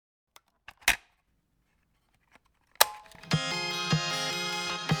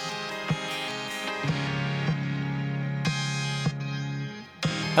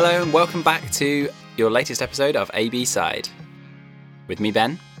Hello and welcome back to your latest episode of AB Side. With me,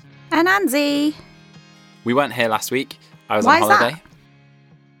 Ben. And Anzi. We weren't here last week. I was Why on is holiday that?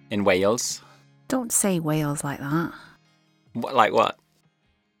 in Wales. Don't say Wales like that. Like what?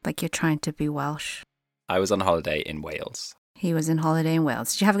 Like you're trying to be Welsh. I was on holiday in Wales. He was in holiday in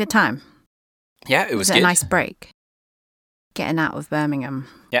Wales. Did you have a good time? Yeah, it was it good. a nice break? Getting out of Birmingham.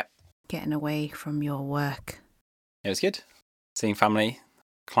 Yep. Getting away from your work. It was good. Seeing family,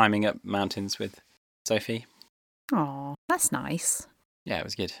 climbing up mountains with Sophie. Oh, that's nice. Yeah, it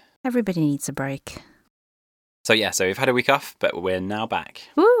was good. Everybody needs a break. So we've had a week off, but we're now back.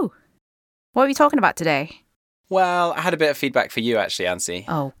 Woo! What are we talking about today? Well, I had a bit of feedback for you, actually, Ansi.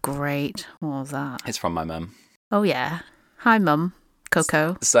 Oh, great. What was that? It's from my mum. Oh, yeah. Hi, Mum.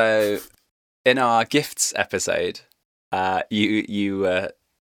 Coco. So, in our gifts episode, you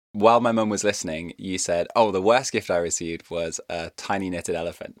while my mum was listening, you said, "Oh, the worst gift I received was a tiny knitted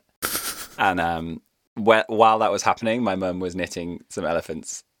elephant." And while that was happening, my mum was knitting some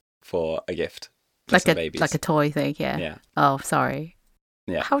elephants for a gift for some babies. Like a toy thing, yeah. Yeah. Oh, sorry.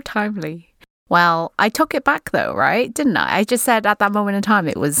 Yeah. How timely. Well, I took it back though, right? Didn't I? I just said at that moment in time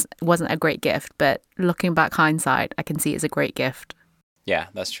it wasn't a great gift, but looking back hindsight, I can see it's a great gift. Yeah,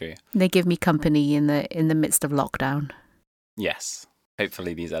 that's true. They give me company in the midst of lockdown. Yes.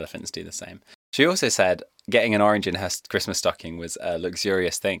 Hopefully these elephants do the same. She also said getting an orange in her Christmas stocking was a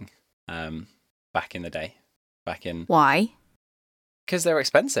luxurious thing back in the day. Why? Because they were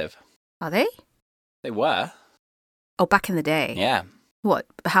expensive. Are they? They were. Oh, back in the day. Yeah. What?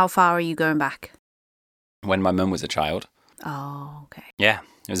 How far are you going back? When my mum was a child. Oh, okay. Yeah.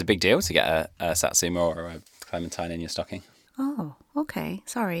 It was a big deal to get a Satsuma or a Clementine in your stocking. Oh, okay.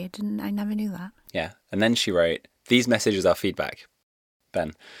 Sorry, I never knew that. Yeah. And then she wrote, "These messages are feedback,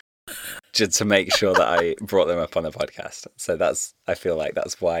 Ben," just to make sure that I brought them up on the podcast. So I feel like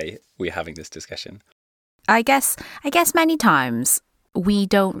that's why we're having this discussion. I guess many times we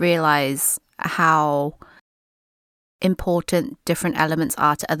don't realize how important different elements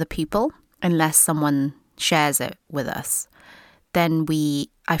are to other people unless someone shares it with us. Then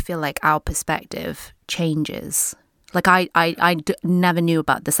I feel like our perspective changes. Like I never knew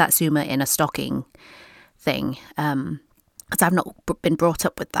about the Satsuma in a stocking thing because I've not been brought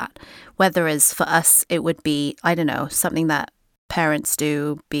up with that. Whereas for us, it would be, I don't know, something that parents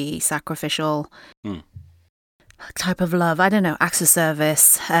do, be sacrificial. Type of love, I don't know, acts of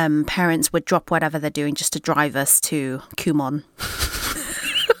service. Parents would drop whatever they're doing just to drive us to Kumon.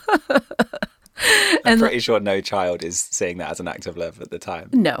 I'm pretty sure no child is seeing that as an act of love at the time.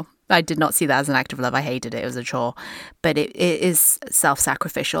 No, I did not see that as an act of love. I hated it. It was a chore. But it is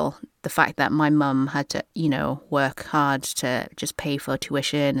self-sacrificial. The fact that my mum had to, work hard to just pay for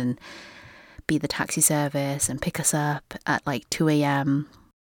tuition and be the taxi service and pick us up at like 2 a.m.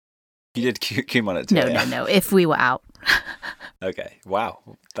 You did Kumon at 2 a.m.? No. If we were out. Okay. Wow.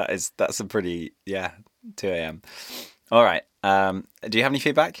 That's a pretty, 2 a.m. All right. Do you have any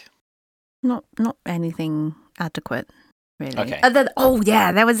feedback? Not anything adequate, really. Okay.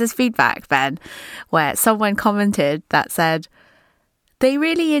 There was this feedback, Ben, where someone commented that said, "They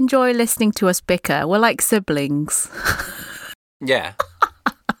really enjoy listening to us bicker. We're like siblings." Yeah.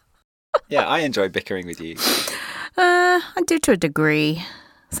 Yeah, I enjoy bickering with you. I do to a degree.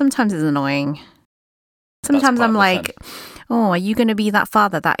 Sometimes it's annoying. Sometimes I'm like, "Oh, are you going to be that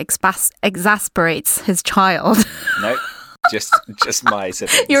father that exasperates his child?" Nope. Just my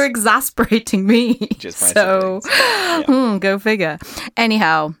siblings. You're exasperating me. Just my siblings. Yeah. Go figure.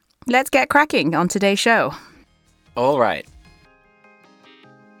 Anyhow, let's get cracking on today's show. All right.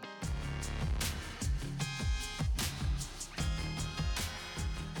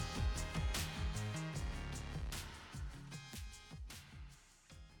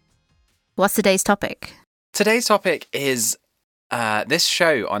 What's today's topic? Today's topic is this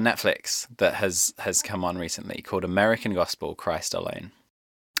show on Netflix that has come on recently called American Gospel: Christ Alone.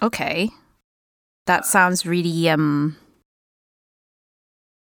 Okay. That sounds really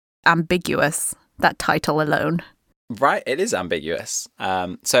ambiguous, that title alone. Right, it is ambiguous.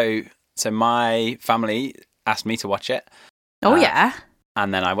 So my family asked me to watch it. Oh, yeah?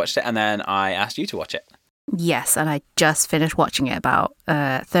 And then I watched it, and then I asked you to watch it. Yes, and I just finished watching it about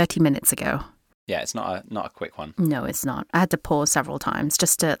 30 minutes ago. Yeah, it's not a quick one. No, it's not. I had to pause several times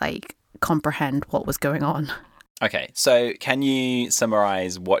just to comprehend what was going on. Okay, so can you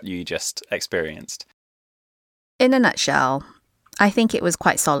summarize what you just experienced? In a nutshell, I think it was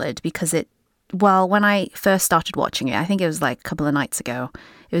quite solid because it well, when I first started watching it, I think it was like a couple of nights ago.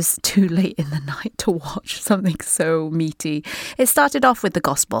 It was too late in the night to watch something so meaty. It started off with the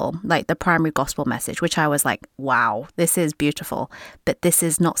gospel, like the primary gospel message, which I was like, wow, this is beautiful. But this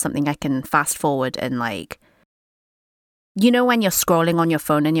is not something I can fast forward and like, you know, when you're scrolling on your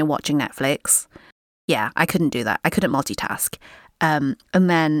phone and you're watching Netflix? Yeah, I couldn't do that. I couldn't multitask. And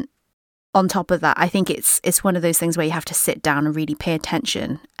then on top of that, I think it's one of those things where you have to sit down and really pay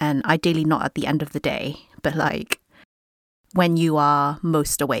attention, and ideally not at the end of the day, but like when you are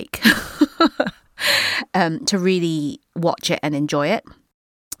most awake, to really watch it and enjoy it.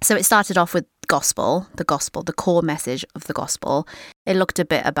 So it started off with the core message of the gospel. It looked a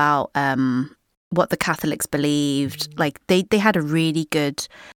bit about what the Catholics believed. Like they had a really good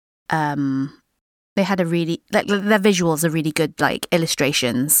like their visuals are really good, like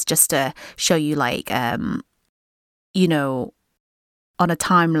illustrations, just to show you like you know, on a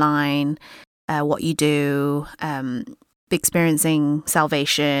timeline what you do, experiencing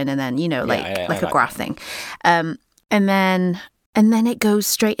salvation, and then, you know, like a graph thing, and then it goes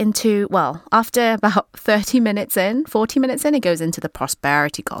straight into, well, after about 40 minutes in, it goes into the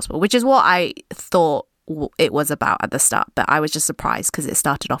prosperity gospel, which is what I thought it was about at the start, but I was just surprised because it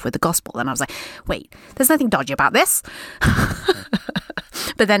started off with the gospel, and I was like, wait, there's nothing dodgy about this.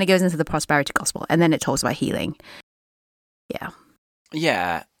 But then it goes into the prosperity gospel, and then it talks about healing.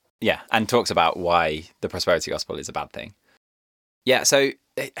 Yeah, and talks about why the prosperity gospel is a bad thing. Yeah, so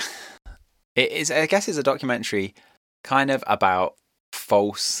it is, I guess it's a documentary kind of about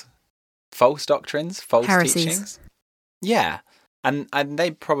false doctrines, false heresies. Teachings. Yeah, and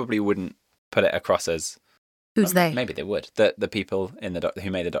they probably wouldn't put it across as... Who's they? Maybe they would. The people in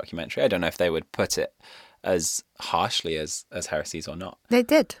who made the documentary. I don't know if they would put it as harshly as heresies or not. They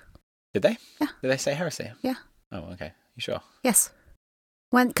did. Did they? Yeah. Did they say heresy? Yeah. Oh, okay. You sure? Yes.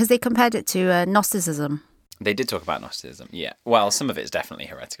 Because they compared it to Gnosticism. They did talk about Gnosticism, yeah. Well, some of it's definitely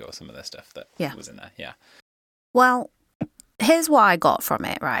heretical, some of the stuff that was in there, yeah. Well, here's what I got from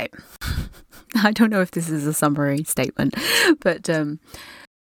it, right? I don't know if this is a summary statement, but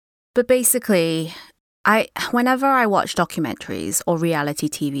basically, whenever I watch documentaries or reality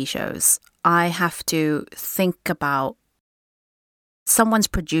TV shows, I have to think about someone's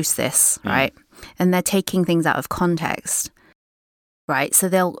produced this, right? And they're taking things out of context, right? So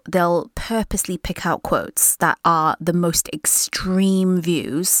they'll purposely pick out quotes that are the most extreme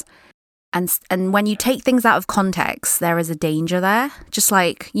views. And when you take things out of context, there is a danger there. Just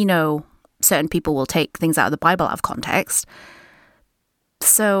like, you know, certain people will take things out of the Bible out of context.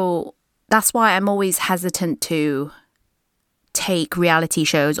 So that's why I'm always hesitant to take reality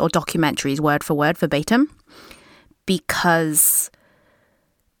shows or documentaries word for word, verbatim, because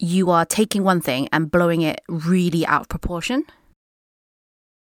you are taking one thing and blowing it really out of proportion.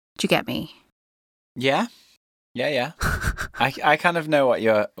 Do you get me? Yeah. I kind of know what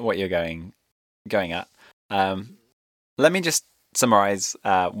you're going at. Let me just summarize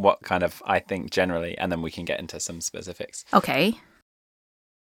what kind of I think generally, and then we can get into some specifics. Okay.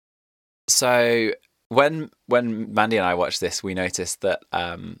 So when Mandy and I watched this, we noticed that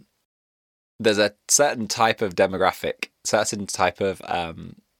there's a certain type of demographic, certain type of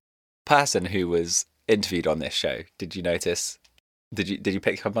person who was interviewed on this show. Did you notice? Did you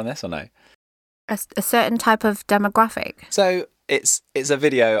pick up on this or no? A certain type of demographic. So it's a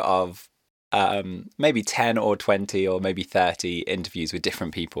video of maybe 10 or 20 or maybe 30 interviews with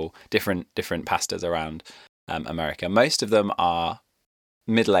different people, different pastors around America. Most of them are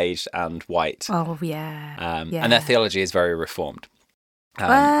middle-aged and white. Oh, yeah. And their theology is very reformed.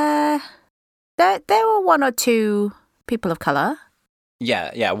 There were one or two people of colour.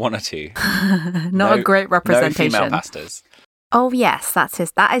 Yeah, one or two. Not a great representation. No female pastors. Oh, yes, that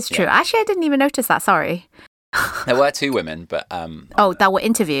is true. Yeah. Actually, I didn't even notice that, sorry. There were two women, but... that were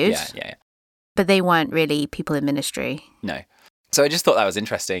interviewed? Yeah. But they weren't really people in ministry? No. So I just thought that was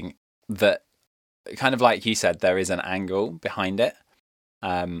interesting, that kind of like you said, there is an angle behind it.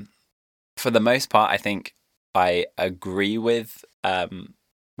 For the most part, I think I agree with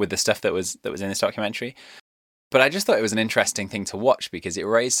the stuff that was in this documentary. But I just thought it was an interesting thing to watch because it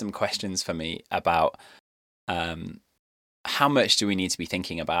raised some questions for me about... how much do we need to be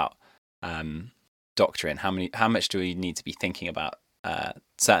thinking about doctrine? How much do we need to be thinking about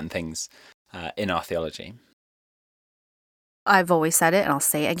certain things in our theology? I've always said it, and I'll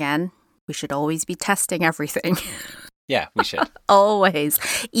say it again. We should always be testing everything. Yeah, we should. Always.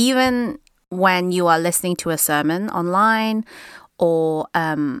 Even when you are listening to a sermon online or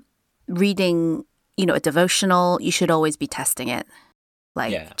reading, a devotional, you should always be testing it.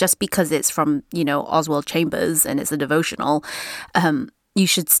 Just because it's from, Oswald Chambers and it's a devotional, you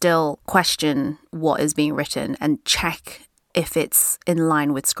should still question what is being written and check if it's in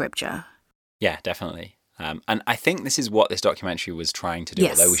line with scripture. Yeah, definitely. And I think this is what this documentary was trying to do,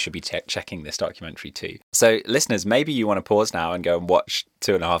 Yes. although we should be checking this documentary too. So, listeners, maybe you want to pause now and go and watch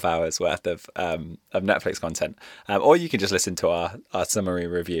 2.5 hours worth of Netflix content. Or you can just listen to our summary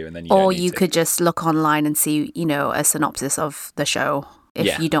review and then you Or don't need you to. could just look online and see, a synopsis of the show if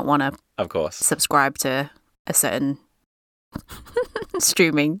Yeah. you don't want to Of course. subscribe to a certain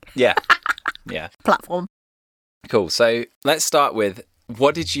streaming Yeah. Yeah. platform. Cool. So, let's start with,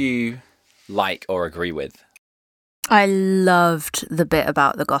 what did you like or agree with? I loved the bit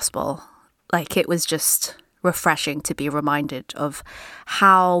about the gospel. Like, it was just refreshing to be reminded of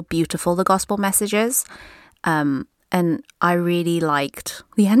how beautiful the gospel message is. And I really liked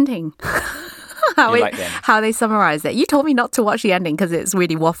the ending. You liked the ending? How they summarized it. You told me not to watch the ending because it's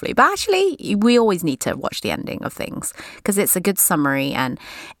really waffly. But actually, we always need to watch the ending of things because it's a good summary and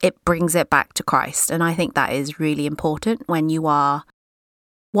it brings it back to Christ. And I think that is really important when you are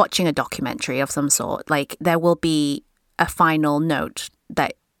watching a documentary of some sort. Like, there will be a final note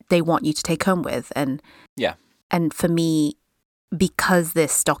that they want you to take home with. And Yeah. and for me, because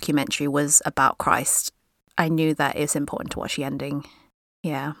this documentary was about Christ, I knew that it's important to watch the ending.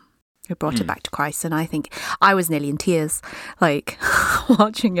 Yeah. It brought it back to Christ. And I think I was nearly in tears, like,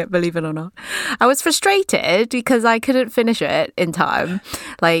 watching it, believe it or not. I was frustrated because I couldn't finish it in time.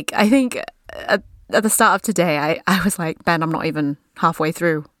 Like, I think at the start of today, I was like, Ben, I'm not even halfway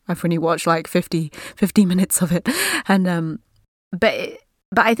through. I've only watched like 50 minutes of it. And, but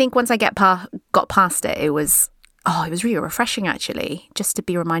I think once I got past it, it was really refreshing, actually, just to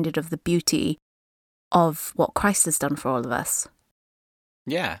be reminded of the beauty of what Christ has done for all of us.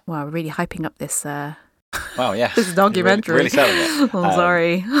 Yeah. Wow, really hyping up this Well, yeah. this documentary. Really selling it. I'm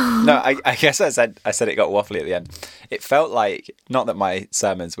sorry. No, I guess I said it got waffly at the end. It felt like, not that my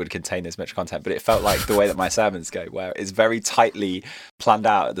sermons would contain this much content, but it felt like the way that my sermons go, where it's very tightly planned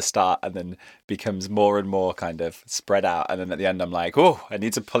out at the start and then becomes more and more kind of spread out. And then at the end, I'm like, oh, I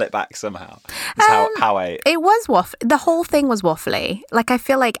need to pull it back somehow. It's how I... It was the whole thing was waffly. Like, I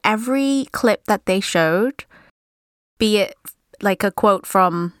feel like every clip that they showed, be it like a quote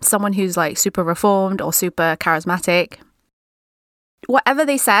from someone who's like super reformed or super charismatic, whatever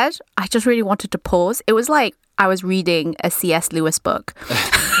they said, I just really wanted to pause. It was like I was reading a C.S. Lewis book.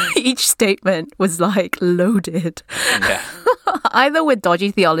 Each statement was like loaded, Yeah. either with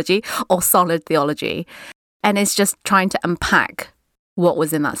dodgy theology or solid theology. And it's just trying to unpack what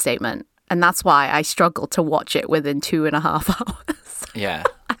was in that statement. And that's why I struggled to watch it within 2.5 hours. Yeah.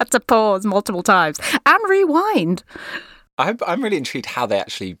 I had to pause multiple times and rewind. I'm really intrigued how they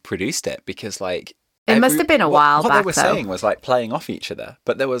actually produced it, because like... It must have been a while back. What back, they were though. saying was like playing off each other,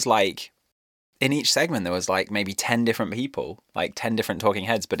 but there was like... In each segment, there was like maybe 10 different people, like 10 different talking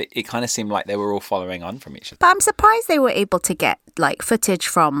heads, but it kind of seemed like they were all following on from each other. But I'm surprised they were able to get like footage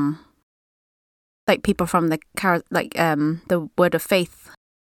from like people from the Word of Faith.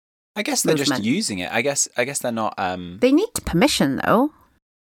 I guess they're just movement. using it. I guess they're not... They need permission though.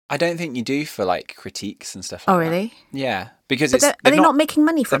 I don't think you do for like critiques and stuff like Oh, that. really? Yeah, because But it's... are they not making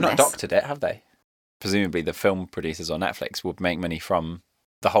money They've from not this? doctored it, have they? Presumably the film producers or Netflix would make money from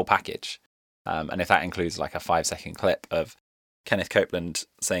the whole package. And if that includes like a 5-second clip of Kenneth Copeland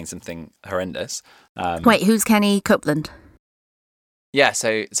saying something horrendous. Wait, who's Kenny Copeland? Yeah,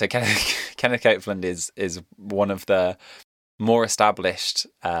 so Kenneth Copeland is one of the more established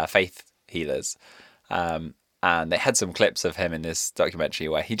faith healers. And they had some clips of him in this documentary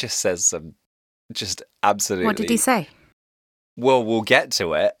where he just says some just absolutely... What did he say? Well, we'll get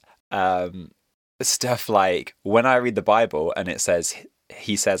to it. Stuff like, when I read the Bible and it says,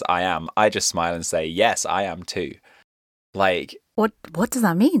 he says, I am, I just smile and say, yes, I am too. Like... What does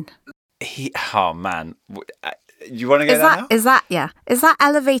that mean? Oh, man. You want to go there now? Is that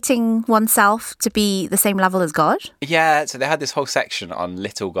elevating oneself to be the same level as God? Yeah, so they had this whole section on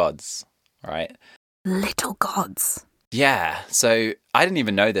little gods, right? Little gods. Yeah, so I didn't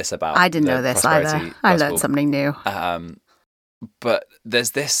even know this about... I didn't know this either. prosperity I gospel. learned something new. But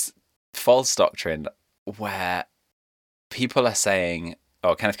there's this false doctrine where people are saying,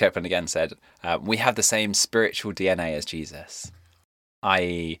 Kenneth Copeland again said, we have the same spiritual DNA as Jesus.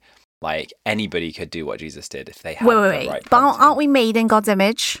 I.e., like, anybody could do what Jesus did if they had the right But prompting. aren't we made in God's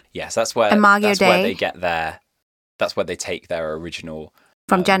image? Yes, that's where Imago Dei? they get that's where they take their original...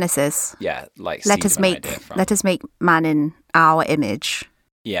 From Genesis. Yeah, like Let seed us of an idea from. make man in our image.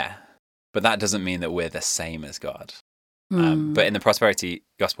 Yeah, but that doesn't mean that we're the same as God. Hmm. But in the prosperity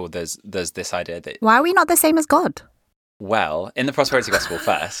gospel, there's this idea that, Why are we not the same as God? well, in the prosperity gospel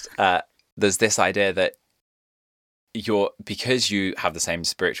first, there's this idea that because you have the same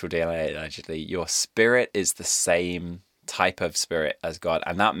spiritual DNA, allegedly, your spirit is the same type of spirit as God,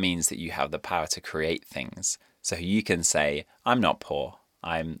 and that means that you have the power to create things. So you can say, I'm not poor.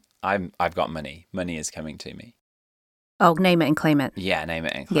 I've got money. Money is coming to me. Oh, name it and claim it. Yeah, name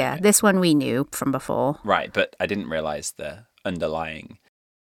it and claim Yeah, it. this one we knew from before. Right, but I didn't realize the underlying.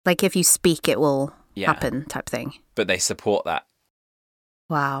 Like if you speak, it will happen type thing. But they support that.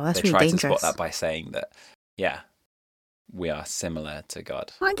 Wow, that's they really dangerous. They try to support that by saying that, we are similar to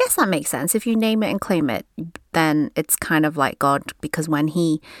God. Well, I guess that makes sense. If you name it and claim it, then it's kind of like God, because when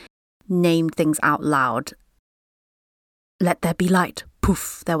he named things out loud, let there be light.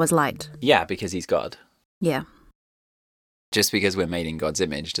 Poof, there was light. Yeah, because he's God. Yeah. Just because we're made in God's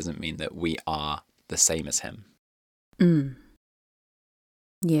image doesn't mean that we are the same as him.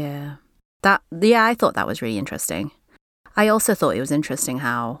 Yeah. I thought that was really interesting. I also thought it was interesting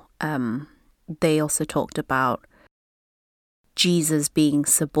how they also talked about Jesus being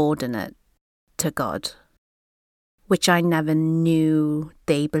subordinate to God, which I never knew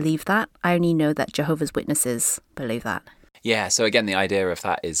they believed that. I only know that Jehovah's Witnesses believe that. Yeah, so again, the idea of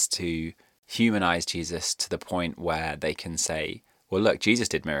that is to humanize Jesus to the point where they can say, well, look, Jesus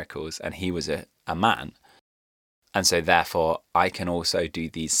did miracles and he was a man. And so therefore, I can also do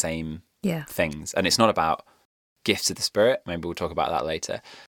these same things. And it's not about gifts of the Spirit. Maybe we'll talk about that later.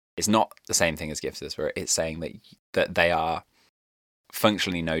 It's not the same thing as gifts of the Spirit. It's saying that they are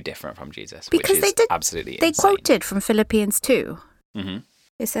functionally no different from Jesus, because which is absolutely they insane. Quoted from Philippians 2. Mm-hmm.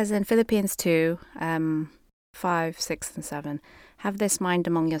 It says in Philippians 2, 5, 6, and 7, have this mind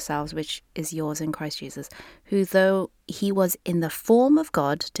among yourselves, which is yours in Christ Jesus, who though he was in the form of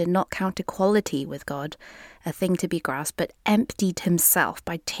God, did not count equality with God a thing to be grasped, but emptied himself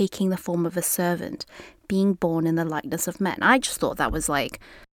by taking the form of a servant, being born in the likeness of men. I just thought that was like,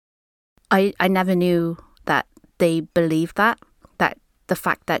 I never knew that they believed that the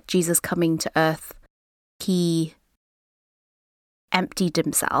fact that Jesus coming to earth, he emptied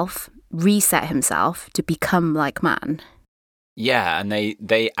himself, reset himself to become like man. Yeah, and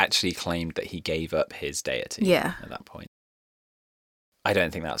they actually claimed that he gave up his deity at that point. I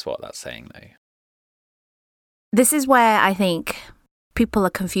don't think that's what that's saying, though. This is where I think people are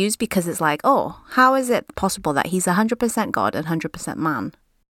confused, because it's like, oh, how is it possible that he's 100% God and 100% man?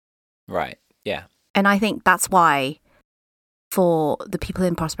 Right, yeah. And I think that's why for the people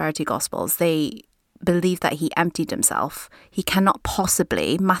in prosperity gospels, they believe that he emptied himself. He cannot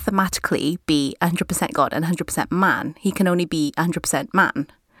possibly mathematically be 100% God and 100% man. He can only be 100% man.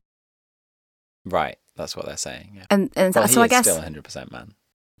 Right, that's what they're saying. Yeah. And well, so I guess still 100% man.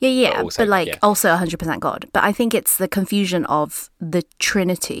 Yeah, but also 100% God. But I think it's the confusion of the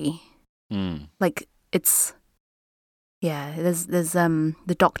Trinity. Like it's there's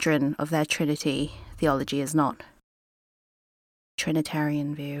the doctrine of their Trinity theology is not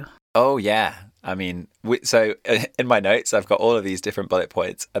Trinitarian view. Oh, yeah. I mean, so in my notes, I've got all of these different bullet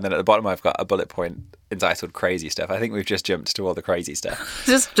points. And then at the bottom, I've got a bullet point entitled crazy stuff. I think we've just jumped to all the crazy stuff.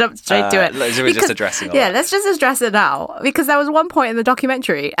 Just jumped straight to it. So we're just addressing all that. Let's just address it now. Because there was one point in the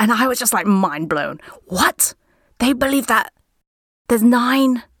documentary and I was just like mind blown. What? They believe that there's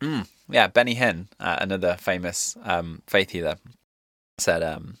 9? Yeah, Benny Hinn, another famous faith healer,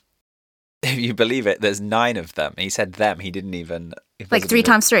 said, if you believe it, there's 9 of them. He said them. He didn't even... Like 3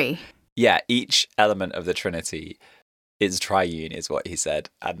 times 3? Yeah, each element of the Trinity is triune, is what he said.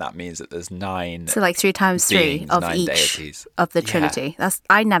 And that means that there's 9. So like 3 times 3 of each deities of the Trinity.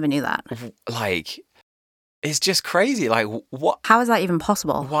 I never knew that. Like, it's just crazy. Like, what? How is that even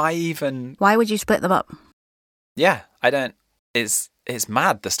possible? Why would you split them up? Yeah, I don't... It's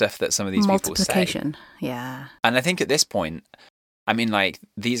mad, the stuff that some of these people say. Multiplication, yeah. And I think at this point, I mean, like,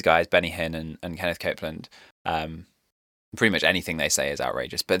 these guys, Benny Hinn and Kenneth Copeland, pretty much anything they say is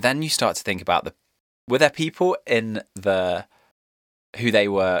outrageous. But then you start to think about were there people who they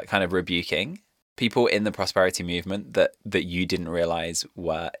were kind of rebuking, people in the prosperity movement that you didn't realize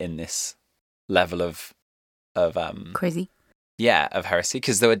were in this level of crazy? Yeah, of heresy.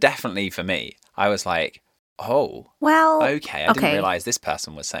 Because there were definitely, for me, I was like, oh, well, okay, I didn't realize this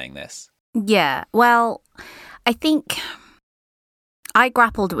person was saying this. Yeah, well, I think I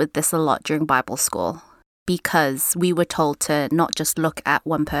grappled with this a lot during Bible school, because we were told to not just look at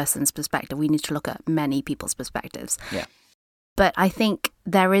one person's perspective, we need to look at many people's perspectives. Yeah. But I think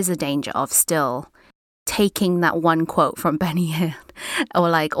there is a danger of still taking that one quote from Benny Hinn or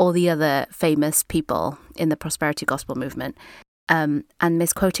like all the other famous people in the prosperity gospel movement and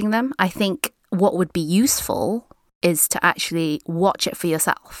misquoting them. I think what would be useful is to actually watch it for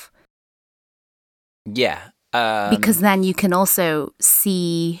yourself. Yeah. Because then you can also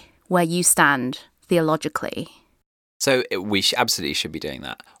see where you stand theologically. So we absolutely should be doing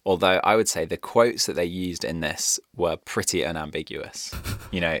that. Although I would say the quotes that they used in this were pretty unambiguous.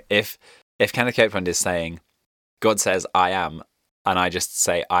 You know, if Kenneth Copeland is saying, God says, I am, and I just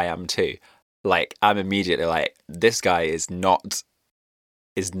say, I am too, like, I'm immediately like, this guy is not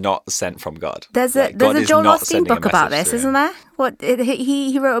sent from God. There's like, a Joel Osteen book about this, isn't there?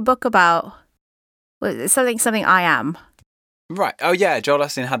 He wrote a book about something I am. Right. Oh yeah, Joel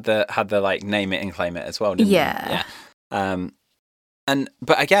Osteen had the like name it and claim it as well, didn't he? Yeah.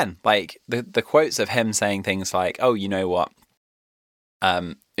 But again, like the quotes of him saying things like, "Oh, you know what?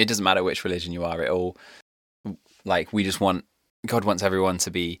 It doesn't matter which religion you are. It all like God wants everyone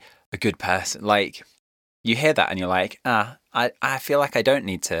to be a good person." Like you hear that and you're like, I feel like I don't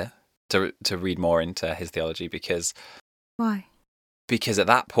need to read more into his theology because why? Because at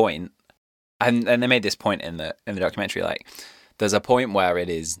that point, and they made this point in the documentary, like there's a point where it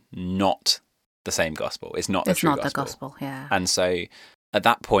is not the same gospel. It's not the true gospel. It's not the gospel, yeah. And so at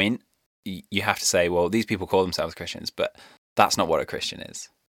that point, you have to say, well, these people call themselves Christians, but that's not what a Christian is.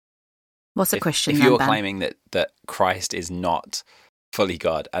 What's a Christian? If you're claiming that Christ is not fully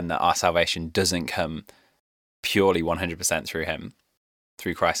God and that our salvation doesn't come purely 100% through him,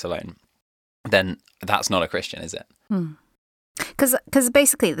 through Christ alone, then that's not a Christian, is it? Because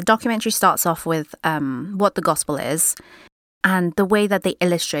basically the documentary starts off with what the gospel is, and the way that they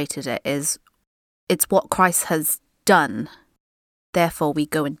illustrated it is it's what Christ has done, therefore we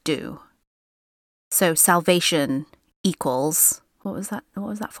go and do. So salvation equals, what was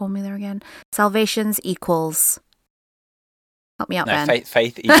that formula again? Salvations equals, help me out, Ben.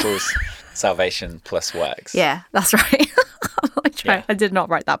 Faith equals salvation plus works. Yeah, that's right. I did not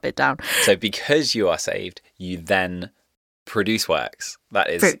write that bit down. So because you are saved, you then produce works. That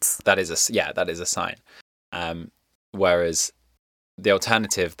is fruits. That is a sign. Whereas the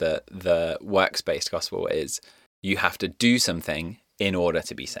alternative, the works-based gospel, is you have to do something in order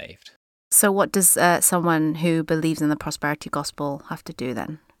to be saved. So what does someone who believes in the prosperity gospel have to do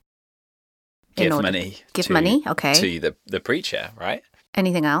then? Give money. Okay. To the preacher, right?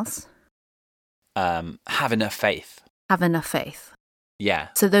 Anything else? Have enough faith. Have enough faith. Yeah.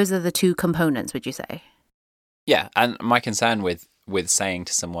 So those are the two components, would you say? Yeah, and my concern with saying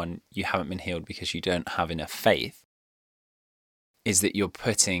to someone you haven't been healed because you don't have enough faith is that you're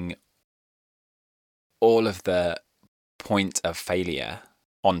putting all of the point of failure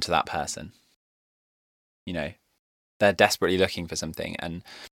onto that person. You know, they're desperately looking for something, and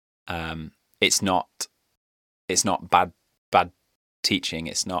it's not bad teaching.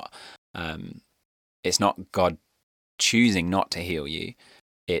 It's not God choosing not to heal you.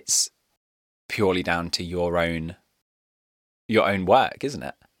 It's purely down to your own work, isn't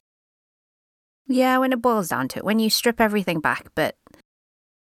it? Yeah, when it boils down to it, when you strip everything back, but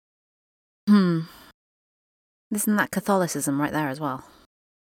isn't that Catholicism right there as well?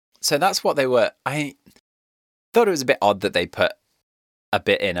 So that's what they were. I thought it was a bit odd that they put a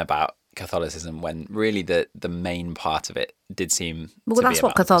bit in about Catholicism when really the main part of it did seem well, to that's be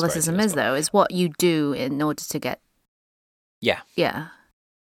what Catholicism is, though, is what you do in order to get... Yeah.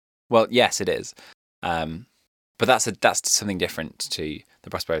 Well, yes, it is. But that's something different to the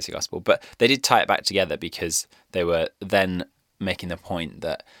prosperity gospel. But they did tie it back together because they were then making the point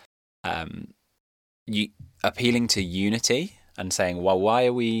that you appealing to unity and saying, well, why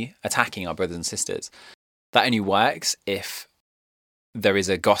are we attacking our brothers and sisters? That only works if there is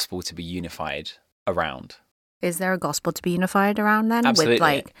a gospel to be unified around. Is there a gospel to be unified around then? Absolutely. With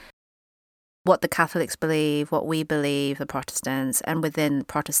like what the Catholics believe, what we believe, the Protestants, and within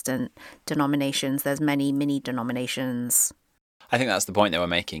Protestant denominations, there's many mini denominations. I think that's the point they were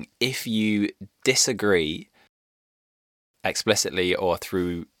making. If you disagree explicitly or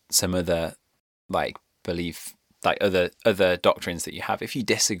through some other like belief, like other doctrines that you have, if you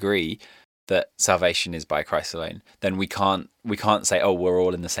disagree that salvation is by Christ alone, then we can't say, oh, we're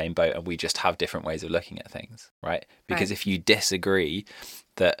all in the same boat and we just have different ways of looking at things, right? Because if you disagree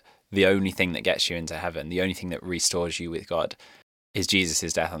that the only thing that gets you into heaven, the only thing that restores you with God is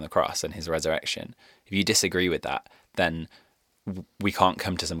Jesus' death on the cross and his resurrection. If you disagree with that, then we can't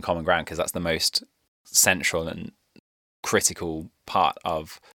come to some common ground because that's the most central and critical part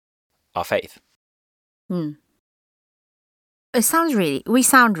of our faith. We sound really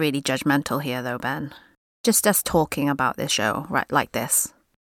judgmental here, though, Ben. Just us talking about this show, right, like this.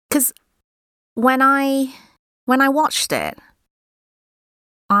 Because when I watched it,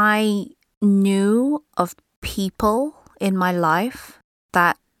 I knew of people in my life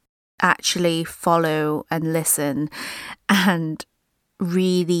that actually follow and listen and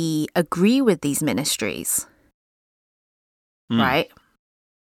really agree with these ministries, right?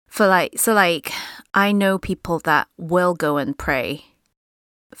 I know people that will go and pray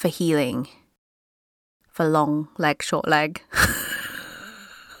for healing for long leg, short leg.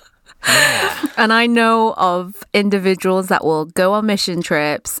 Yeah. And I know of individuals that will go on mission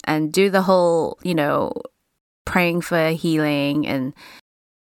trips and do the whole, praying for healing and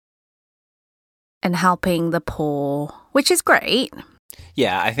helping the poor, which is great.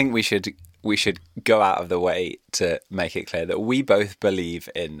 Yeah, I think we should go out of the way to make it clear that we both believe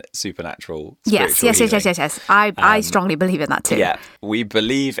in supernatural spiritual healing. Yes. I strongly believe in that too. Yeah, we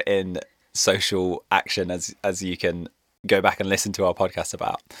believe in social action, as you can go back and listen to our podcast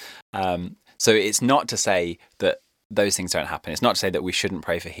about. So it's not to say that those things don't happen. It's not to say that we shouldn't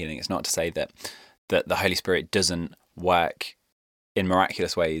pray for healing. It's not to say that the Holy Spirit doesn't work in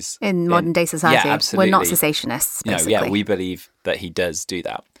miraculous ways in modern day society. Yeah, absolutely. We're not cessationists, basically. Yeah, we believe that he does do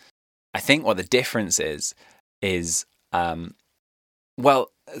that. I think what the difference is so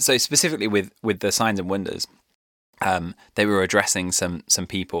specifically with the signs and wonders, they were addressing some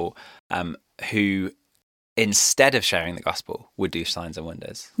people who, instead of sharing the gospel, would do signs and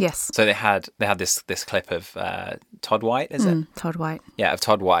wonders. Yes. So they had this clip of Todd White, is it? Todd White. Yeah, of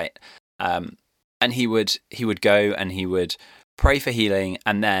Todd White, and he would go and he would pray for healing,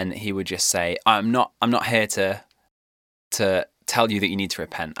 and then he would just say, "I'm not here to tell you that you need to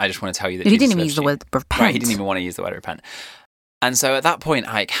repent. I just want to tell you that." He didn't even use the word repent. Right, he didn't even want to use the word repent. And so at that point,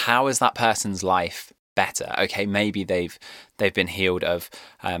 like, how is that person's life better? Okay, maybe they've been healed of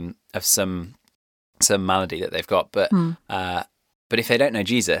some malady that they've got, but if they don't know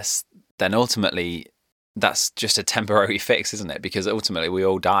Jesus, then ultimately that's just a temporary fix, isn't it? Because ultimately we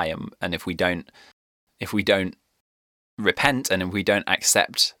all die, and if we don't repent and if we don't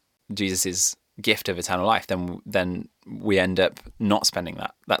accept Jesus's gift of eternal life, then we end up not spending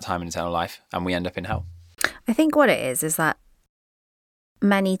that time in eternal life, and we end up in hell. I think what it is that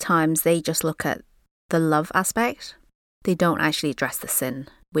many times they just look at the love aspect. They don't actually address the sin,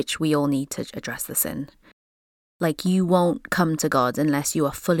 which we all need to address the sin. Like, you won't come to God unless you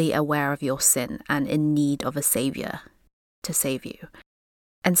are fully aware of your sin and in need of a savior to save you.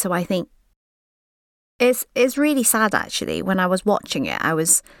 And so I think it's really sad, actually. When I was watching it, I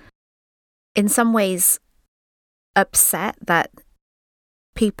was in some ways upset that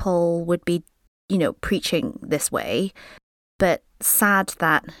people would be, preaching this way, but sad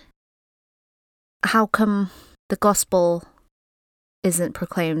that how come the gospel isn't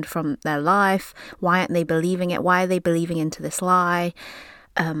proclaimed from their life? Why aren't they believing it? Why are they believing into this lie?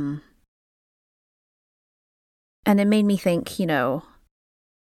 And it made me think,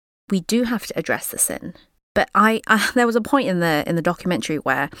 we do have to address the sin. But I there was a point in the documentary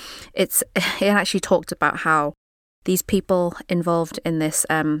where it actually talked about how these people involved in this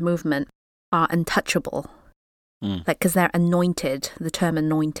movement are untouchable, like, because they're anointed. The term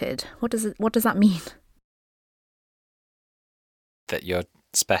anointed. What does that mean? That you're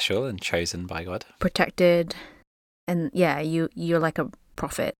special and chosen by God, protected, and you're like a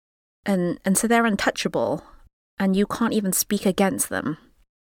prophet, and so they're untouchable, and you can't even speak against them.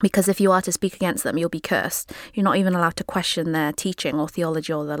 Because if you are to speak against them, you'll be cursed. You're not even allowed to question their teaching or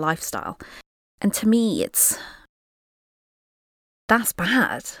theology or their lifestyle. And to me, that's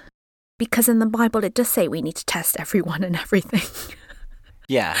bad. Because in the Bible, it does say we need to test everyone and everything.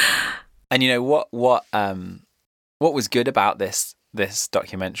 Yeah. And what was good about this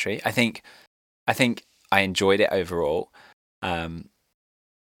documentary? I think I enjoyed it overall. I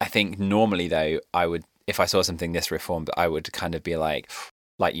think normally, though, I would, if I saw something this reformed, I would kind of be like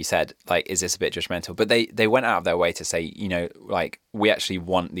you said, like, is this a bit judgmental? But they went out of their way to say, like, we actually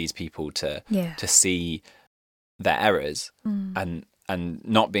want these people to see their errors and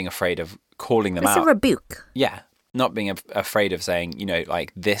not being afraid of calling them out. It's a rebuke. Yeah. Not being afraid of saying,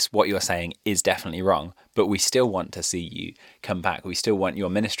 like, this, what you're saying is definitely wrong, but we still want to see you come back. We still want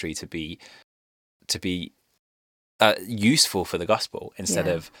your ministry to be useful for the gospel instead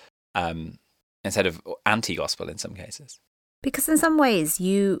of anti-gospel in some cases. Because in some ways,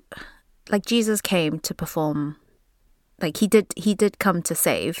 Jesus came to perform, like, he did come to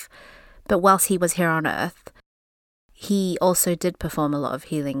save, but whilst he was here on earth, he also did perform a lot of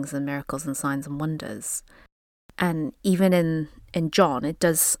healings and miracles and signs and wonders. And even in John, it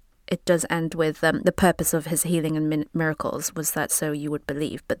does end with the purpose of his healing and miracles was that so you would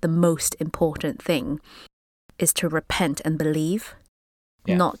believe. But the most important thing is to repent and believe.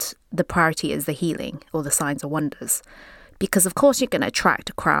 Yeah. Not the priority is the healing or the signs or wonders. Because of course you're going to attract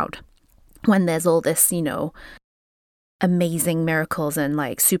a crowd when there's all this, amazing miracles and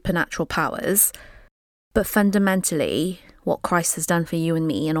like supernatural powers. But fundamentally, what Christ has done for you and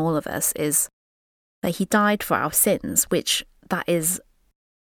me and all of us is that he died for our sins, which that is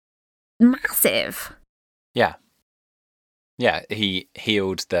massive. Yeah. Yeah, he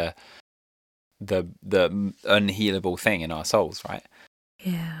healed the unhealable thing in our souls, right?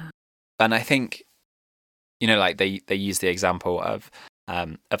 Yeah. And I think, like they use the example of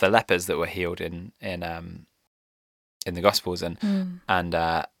the lepers that were healed in the Gospels, and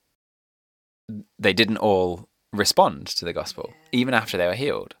they didn't all respond to the gospel even after they were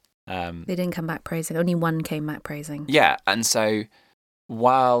healed. They didn't come back praising. Only one came back praising. Yeah, and so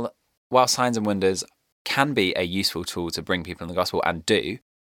while signs and wonders can be a useful tool to bring people in the gospel, and do,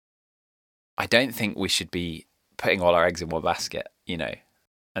 I don't think we should be putting all our eggs in one basket,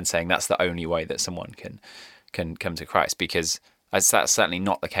 and saying that's the only way that someone can come to Christ, because that's certainly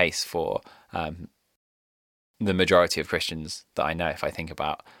not the case for the majority of Christians that I know. If I think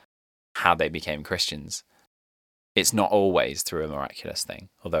about how they became Christians, it's not always through a miraculous thing,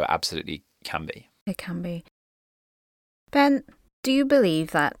 although it absolutely can be. It can be. Ben, do you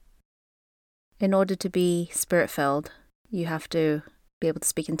believe that in order to be spirit-filled, you have to be able to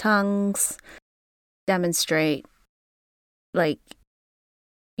speak in tongues, demonstrate,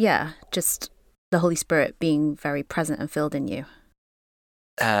 just the Holy Spirit being very present and filled in you?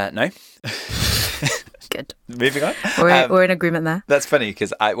 No. Good. Moving on. We're in agreement there. That's funny,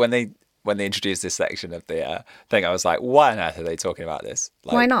 because when they introduced this section of the thing, I was like, why on earth are they talking about this?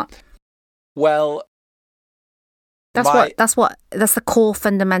 Why not? Well, that's the core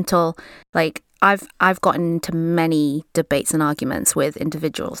fundamental. I've gotten into many debates and arguments with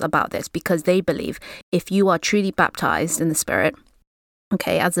individuals about this, because they believe if you are truly baptized in the Spirit,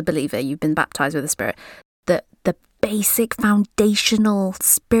 okay, as a believer, you've been baptized with the Spirit, the basic foundational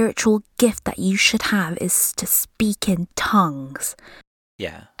spiritual gift that you should have is to speak in tongues.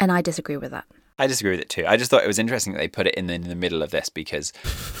 Yeah. And I disagree with that. I disagree with it too. I just thought it was interesting that they put it in the middle of this, because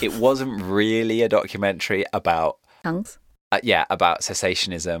it wasn't really a documentary about tongues. About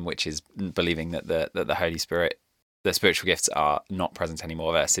cessationism, which is believing that the Holy Spirit, the spiritual gifts, are not present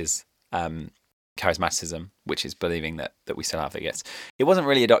anymore, versus charismaticism, which is believing that we still have the gifts. It wasn't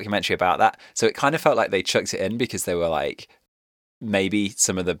really a documentary about that, so it kind of felt like they chucked it in because they were like, maybe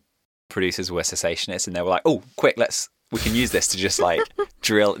some of the producers were cessationists, and they were like, oh, quick, we can use this to just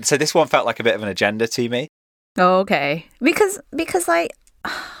drill. So this one felt like a bit of an agenda to me. Oh, okay. Because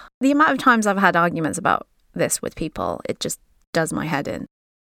the amount of times I've had arguments about this with people, it just does my head in.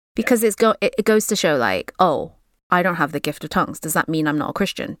 Because it goes to show oh, I don't have the gift of tongues. Does that mean I'm not a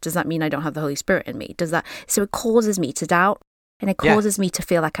Christian? Does that mean I don't have the Holy Spirit in me? So it causes me to doubt, and it causes me to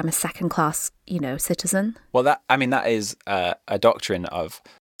feel like I'm a second-class, citizen. Well, that is a doctrine of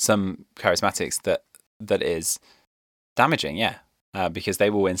some charismatics that is damaging, because they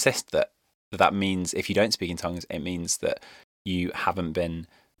will insist that means if you don't speak in tongues, it means that you haven't been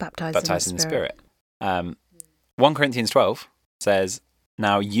baptized in the Spirit. 1 Corinthians 12 says,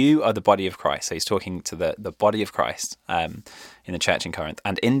 now you are the body of Christ. So he's talking to the body of Christ in the church in Corinth,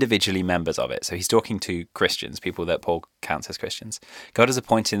 and individually members of it. So he's talking to Christians, people that Paul counts as Christians. God has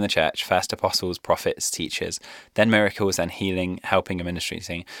appointed in the church first apostles, prophets, teachers, then miracles, then healing, helping and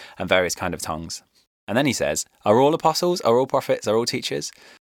ministering, and various kind of tongues. And then he says, are all apostles, are all prophets, are all teachers?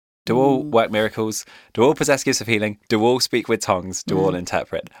 Do all work miracles? Do all possess gifts of healing? Do all speak with tongues? Do all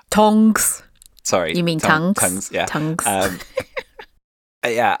interpret? Tongues. Sorry. You mean tongues? Tongues, yeah. Tongues.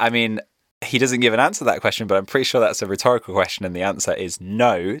 Yeah, I mean, he doesn't give an answer to that question, but I'm pretty sure that's a rhetorical question, and the answer is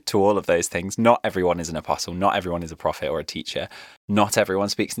no to all of those things. Not everyone is an apostle. Not everyone is a prophet or a teacher. Not everyone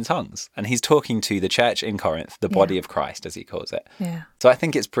speaks in tongues. And he's talking to the church in Corinth, the body of Christ, as he calls it. Yeah. So I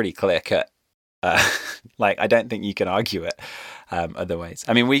think it's pretty clear-cut. I don't think you can argue it otherwise.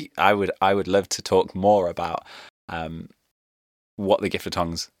 I mean, I would love to talk more about what the gift of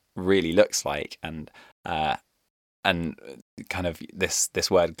tongues really looks like, and kind of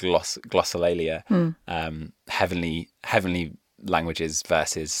this word glossolalia, heavenly languages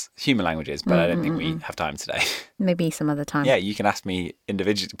versus human languages, but I don't think we have time today. Maybe some other time. Yeah, you can ask me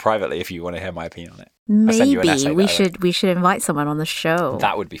individually, privately, if you want to hear my opinion on it. Maybe we should invite someone on the show.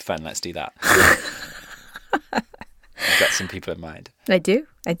 That would be fun. Let's do that. I've got some people in mind. I do.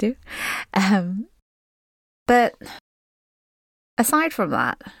 But aside from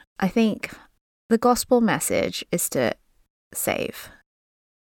that, I think the gospel message is to save.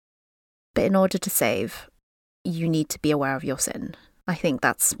 But in order to save, you need to be aware of your sin. I think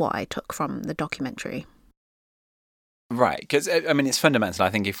that's what I took from the documentary. Right, because, I mean, it's fundamental. I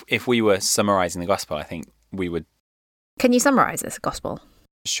think if we were summarising the gospel, I think we would... Can you summarise this gospel?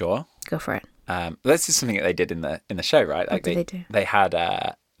 Sure. Go for it. This is something that they did in the show, right? What did they do? They had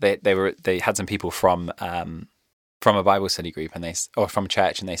they had some people from a Bible study group, or from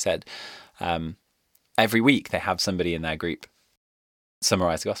church, and they said every week they have somebody in their group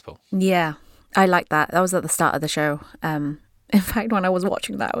summarize the gospel. Yeah, I like that. That was at the start of the show. In fact, when I was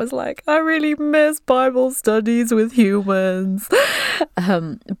watching that, I was like, I really miss Bible studies with humans.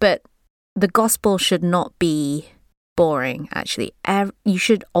 But the gospel should not be boring, actually. You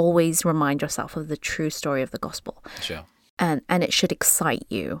should always remind yourself of the true story of the gospel. Sure. And it should excite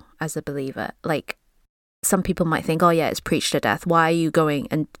you as a believer. Like, some people might think, oh yeah, it's preached to death. Why are you going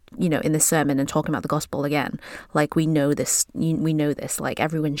and, in this sermon and talking about the gospel again? Like, we know this, like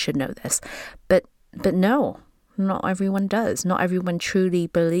everyone should know this. But no, not everyone does. Not everyone truly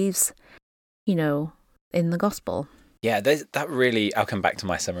believes, in the gospel. Yeah, that really, I'll come back to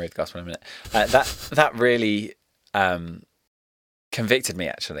my summary of the gospel in a minute. That really convicted me,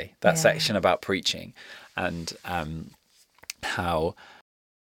 actually, that section about preaching and how...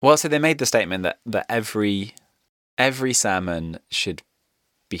 Well, so they made the statement that every sermon should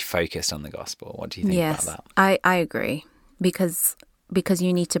be focused on the gospel. What do you think about that? I agree, because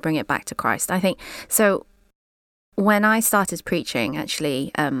you need to bring it back to Christ. I think so. When I started preaching,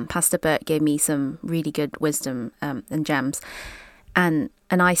 actually, Pastor Bert gave me some really good wisdom and gems, and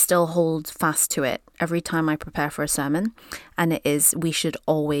I still hold fast to it every time I prepare for a sermon. And it is, we should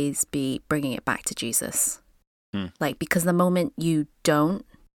always be bringing it back to Jesus, because the moment you don't,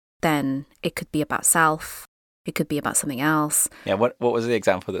 then it could be about self. It could be about something else. Yeah. What was the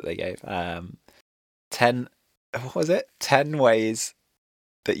example that they gave? 10. What was it? 10 ways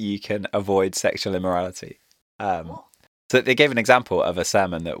that you can avoid sexual immorality. So they gave an example of a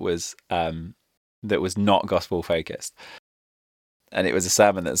sermon that was not gospel focused, and it was a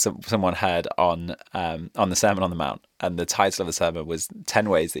sermon that someone heard on the Sermon on the Mount, and the title of the sermon was 10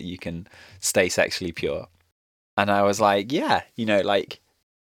 ways that you can stay sexually pure. And I was like, yeah,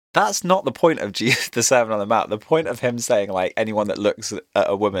 that's not the point of Jesus, the Sermon on the Mount. The point of him saying, like, anyone that looks at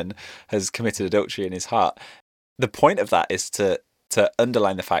a woman has committed adultery in his heart. The point of that is to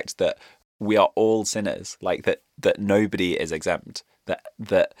underline the fact that we are all sinners, like that nobody is exempt,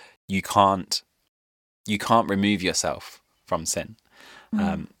 that you can't remove yourself from sin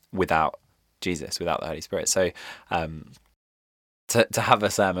without Jesus, without the Holy Spirit. So to have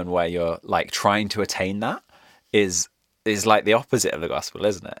a sermon where you're like trying to attain that is like the opposite of the gospel,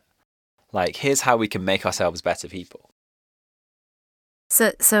 isn't it? Like, here's how we can make ourselves better people.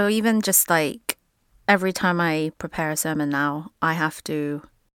 So even just like every time I prepare a sermon now, I have to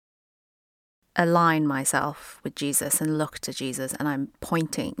align myself with Jesus and look to Jesus, and I'm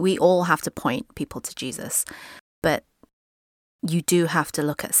pointing. We all have to point people to Jesus, but you do have to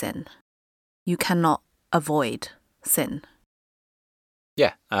look at sin. You cannot avoid sin.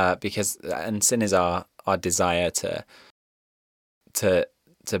 Yeah, because sin is our desire to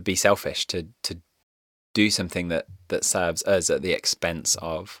be selfish, to do something that serves us at the expense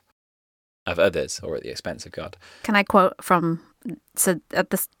of others or at the expense of God. Can I quote from, so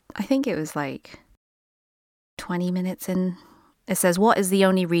at this, I think it was like 20 minutes in, it says, what is the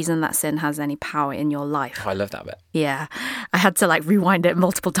only reason that sin has any power in your life? Oh, I love that bit. Yeah, I had to like rewind it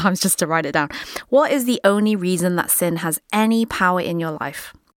multiple times just to write it down. What is the only reason that sin has any power in your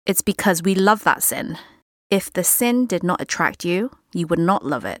life? It's because we love that sin. If the sin did not attract you, you would not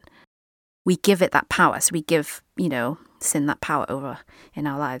love it. We give it that power. So we give, sin that power over in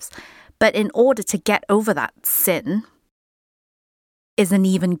our lives. But in order to get over that sin is an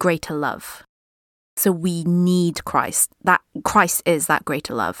even greater love. So we need Christ. That Christ is that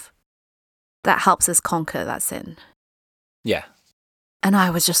greater love that helps us conquer that sin. Yeah. And I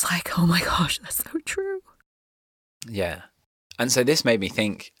was just like, oh my gosh, that's so true. Yeah. And so this made me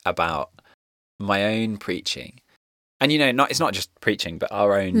think about my own preaching. And, it's not just preaching, but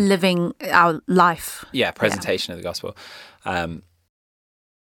our own... living our life. Yeah, presentation of the gospel.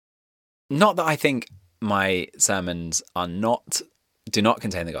 Not that I think my sermons do not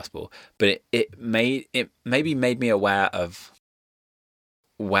contain the gospel, but it maybe made me aware of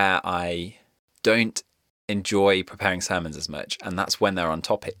where I don't enjoy preparing sermons as much, and that's when they're on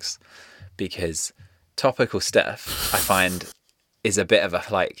topics, because topical stuff I find is a bit of a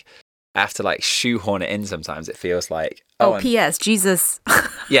like, I have to like shoehorn it in sometimes. It feels like P.S. Jesus.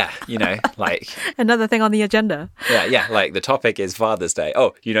 Yeah, like another thing on the agenda. Yeah, like the topic is Father's Day.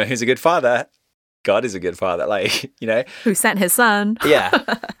 Oh, who's a good father? God is a good father, like, who sent his son. Yeah.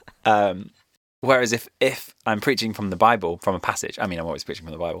 Whereas if I'm preaching from the Bible, from a passage, I mean, I'm always preaching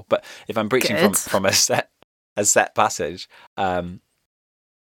from the Bible, but if I'm preaching from a set passage, when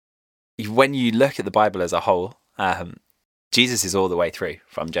you look at the Bible as a whole, Jesus is all the way through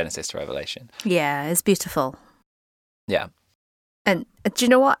from Genesis to Revelation. Yeah, it's beautiful. Yeah. And do you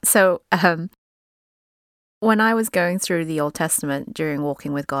know what? So when I was going through the Old Testament during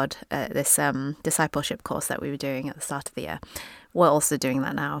Walking with God, this discipleship course that we were doing at the start of the year, We're also doing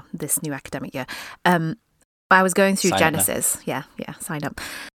that now, this new academic year. I was going through Sign up now. Genesis. Yeah, sign up.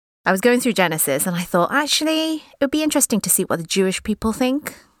 I was going through Genesis and I thought, actually, it would be interesting to see what the Jewish people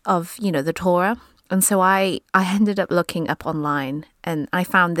think of, the Torah. And so I ended up looking up online and I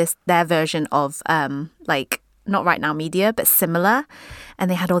found their version of not Right Now Media, but similar. And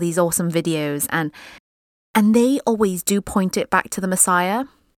they had all these awesome videos and they always do point it back to the Messiah,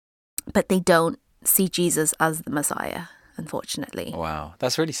 but they don't see Jesus as the Messiah, unfortunately. Wow,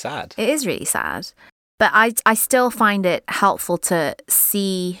 that's really sad. It is really sad. But I still find it helpful to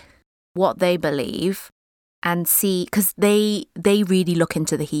see what they believe and see, because they really look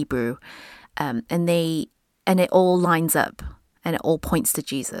into the Hebrew, and it all lines up and it all points to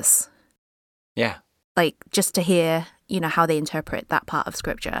Jesus. Yeah. Like, just to hear, how they interpret that part of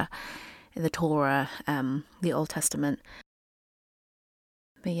scripture in the Torah, the Old Testament.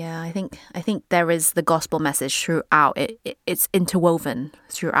 But yeah, I think there is the gospel message throughout. It's interwoven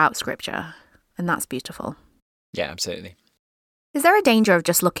throughout scripture, and that's beautiful. Yeah, absolutely. Is there a danger of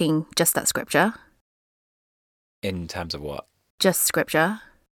just looking just at scripture? In terms of what? Just scripture?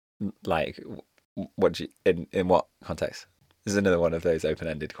 Like, what do you, in what context? This is another one of those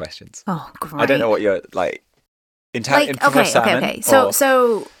open-ended questions. Oh, great. I don't know what you're like. Okay.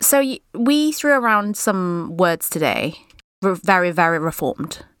 So we threw around some words today. Very, very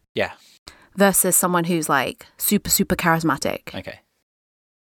reformed. Yeah. Versus someone who's like super, super charismatic. Okay.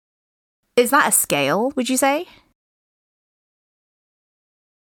 Is that a scale, would you say?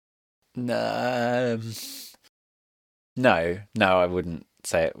 No, I wouldn't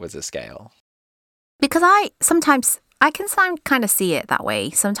say it was a scale. Because I can kind of see it that way.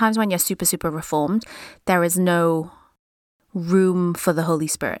 Sometimes when you're super, super reformed, there is no room for the Holy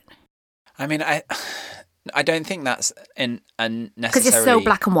Spirit. I mean, I don't think that's necessarily... Because you're so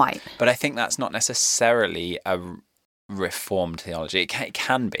black and white. But I think that's not necessarily a reformed theology. It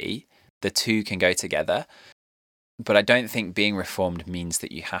can be. The two can go together. But I don't think being reformed means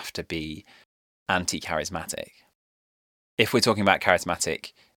that you have to be anti-charismatic. If we're talking about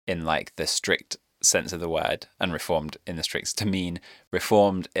charismatic in like the strict sense of the word and reformed in the strict, to mean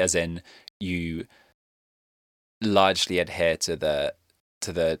reformed as in you largely adhere to the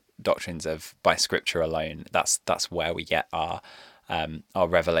doctrines of by scripture alone. That's where we get our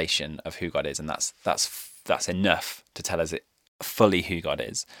revelation of who God is, and that's enough to tell us fully who God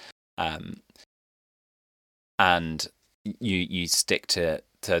is. And you stick to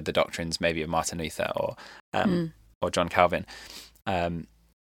the doctrines maybe of Martin Luther or John Calvin.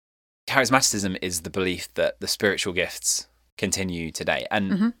 Charismaticism is the belief that the spiritual gifts continue today,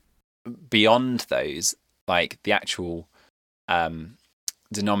 and beyond those, like the actual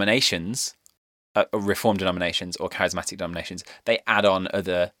denominations, reformed denominations or charismatic denominations, they add on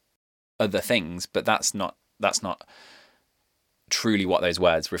other things, but that's not truly what those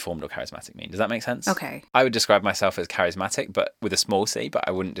words reformed or charismatic mean. Does that make sense? Okay. I would describe myself as charismatic, but with a small c, but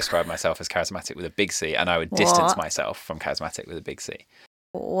I wouldn't describe myself as charismatic with a big C, and I would distance myself from charismatic with a big C.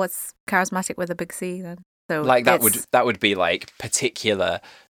 What's charismatic with a big C then? So like that would be like particular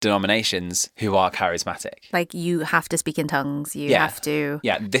denominations who are charismatic. Like you have to speak in tongues, you have to...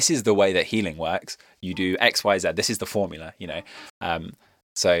 Yeah, this is the way that healing works. You do X, Y, Z. This is the formula,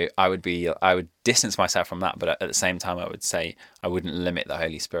 So I would distance myself from that, but at the same time, I would say I wouldn't limit the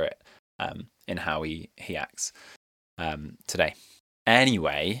Holy Spirit in how he acts today.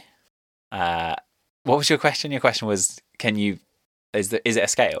 Anyway, what was your question? Your question was, is it a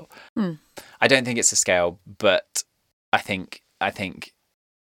scale? I don't think it's a scale, but I think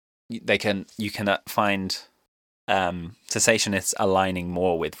you can find cessationists aligning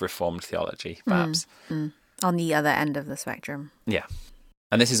more with Reformed theology, perhaps. On the other end of the spectrum. Yeah.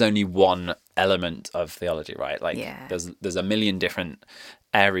 And this is only one element of theology, right? Like, there's a million different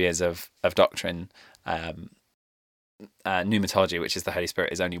areas of doctrine. Pneumatology, which is the Holy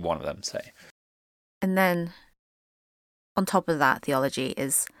Spirit, is only one of them. So, and then on top of that, theology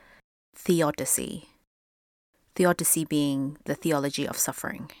is theodicy. Theodicy being the theology of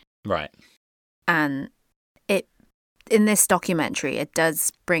suffering, right? And in this documentary, it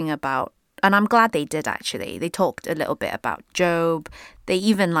does bring about. And I'm glad they did, actually. They talked a little bit about Job. They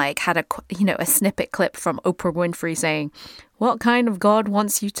even had a snippet clip from Oprah Winfrey saying, "What kind of God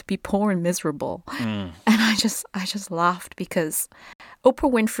wants you to be poor and miserable?" And I just laughed because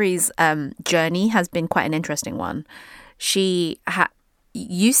Oprah Winfrey's journey has been quite an interesting one. She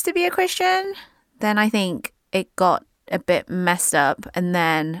used to be a Christian. Then I think it got a bit messed up. And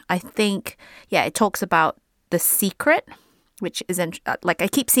then I think, it talks about The Secret, which is I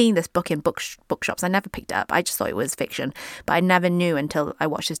keep seeing this book in bookshops. I never picked it up. I just thought it was fiction, but I never knew until I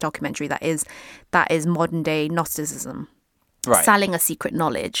watched this documentary that is modern day Gnosticism. Right. selling a secret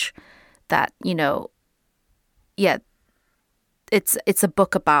knowledge that, you know, yeah, it's a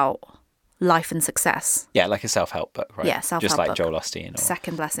book about life and success. Yeah, like a self-help book, right? Yeah, self-help just like book. Joel Osteen or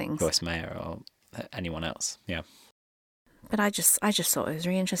Second Blessings. Joyce Meyer or anyone else. Yeah. But I just thought it was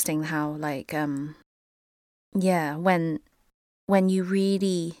really interesting how, like, yeah, when you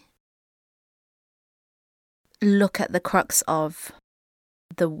really look at the crux of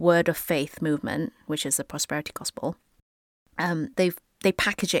the word of faith movement, which is the prosperity gospel, they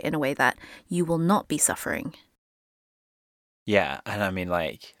package it in a way that you will not be suffering. Yeah, and I mean,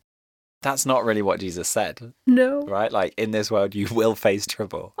 like, that's not really what Jesus said, No. right? Like, in this world, you will face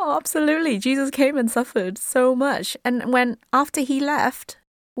trouble. Oh, absolutely. Jesus came and suffered so much. And when, after he left,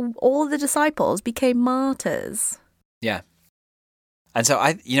 all the disciples became martyrs. Yeah. And so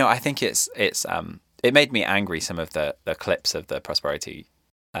I think it made me angry, some of the clips of the prosperity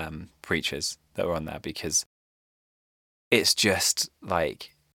preachers that were on there, because it's just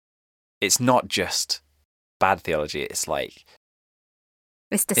like, it's not just bad theology. It's like,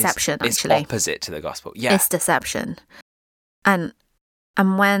 it's deception, it's actually. opposite to the gospel. Yeah. It's deception. And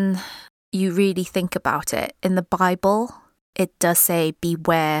when you really think about it, in the Bible, it does say,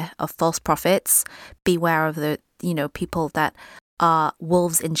 beware of false prophets, beware of the, you know, people that are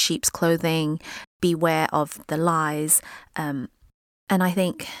wolves in sheep's clothing, beware of the lies. And I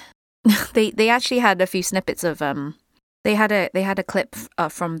think they actually had a few snippets of they had a clip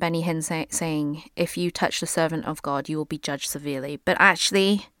from Benny Hinn saying, if you touch the servant of God, you will be judged severely. But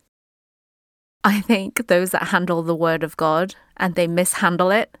actually, I think those that handle the word of God and they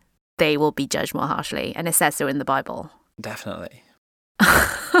mishandle it, they will be judged more harshly. And it says so in the Bible. Definitely.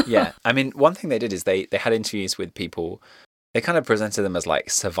 Yeah. I mean, one thing they did is they had interviews with people. They kind of presented them as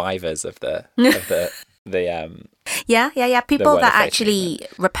like survivors of the people that actually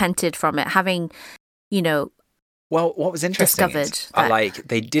repented from it, having, you know, well, what was interesting is, that, like,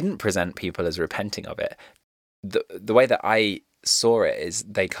 they didn't present people as repenting of it. The way that I saw it is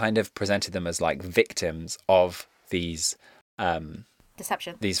they kind of presented them as like victims of these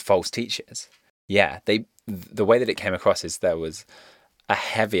deception, these false teachers. Yeah, the way that it came across is there was a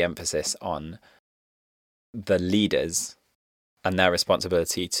heavy emphasis on the leaders and their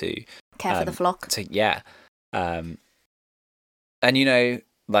responsibility to care for the flock. And you know,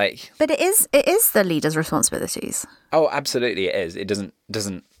 like, but it is the leader's responsibilities. Oh, absolutely, it is. It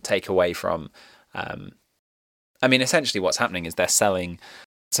doesn't take away from. I mean, essentially, what's happening is they're selling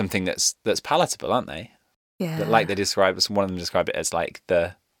something that's palatable, aren't they? Yeah. Like they describe, one of them described it as like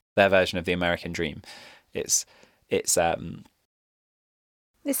their version of the American dream. It's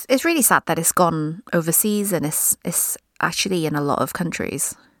really sad that it's gone overseas, and it's actually in a lot of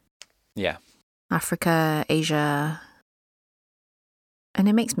countries. Yeah. Africa, Asia. And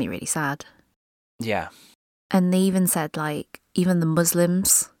it makes me really sad. Yeah. And they even said, like, even the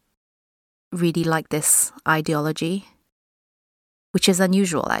Muslims really like this ideology, which is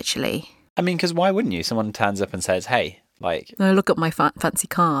unusual, actually. I mean, because why wouldn't you? Someone turns up and says, hey, like... No, look at my fancy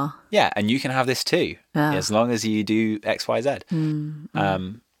car. Yeah, and you can have this too, as long as you do X, Y, Z.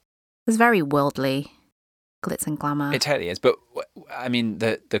 It's very worldly, glitz and glamour. It totally is. But, I mean,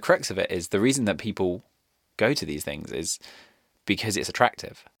 the crux of it is the reason that people go to these things is because it's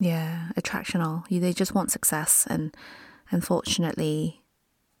attractive. Yeah, attractional. They just want success. And unfortunately,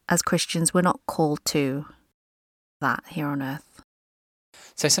 as Christians, we're not called to that here on earth.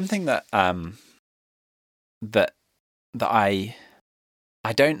 So something that that I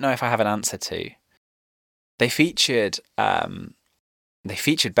don't know if I have an answer to. They featured Bethel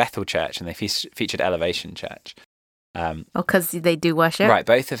Church and they featured Elevation Church. Because they do worship, right?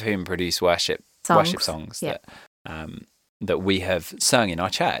 Both of whom produce worship songs that we have sung in our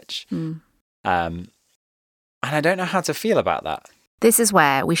church. And I don't know how to feel about that. This is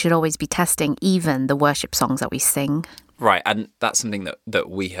where we should always be testing even the worship songs that we sing. Right, and that's something that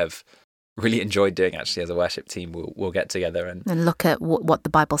we have really enjoyed doing, actually, as a worship team. We'll get together and look at what the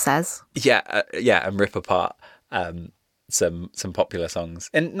Bible says. Yeah, and rip apart some popular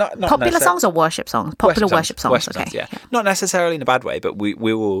songs. And not popular songs or worship songs? Popular worship songs. Okay. Yeah. Not necessarily in a bad way, but we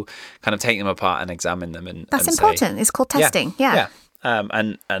will kind of take them apart and examine them. And that's important. It's called testing. Yeah.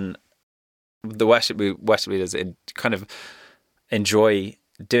 And the worship leaders kind of enjoy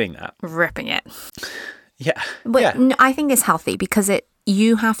doing that. Ripping it. Yeah. But I think it's healthy because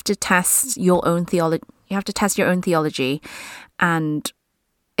you have to test your own theology. You have to test your own theology, and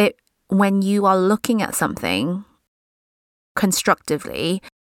when you are looking at something constructively,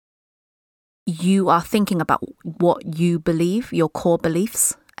 you are thinking about what you believe, your core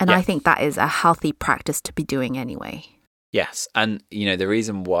beliefs, and I think that is a healthy practice to be doing anyway. Yes, and the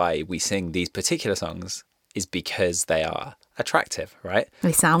reason why we sing these particular songs is because they are attractive, right?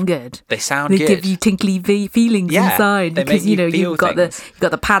 They sound good. They sound They good. give you tinkly feelings Yeah, inside they because make you feel you've got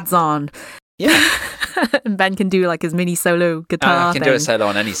the pads on. Yeah. And Ben can do like his mini solo guitar I can do a solo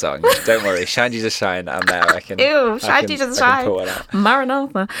on any song. Don't worry. Shine Jesus Shine. I'm there. I can. Ew, Shine Jesus Shine. Pull it out.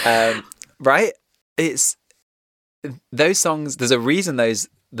 Maranatha. Right? It's those songs. There's a reason that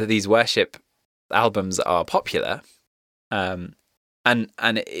these worship albums are popular, and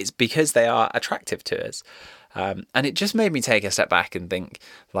it's because they are attractive to us. And it just made me take a step back and think,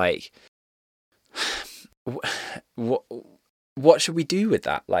 like, what should we do with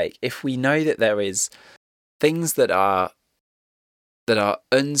that? Like, if we know that there is things that are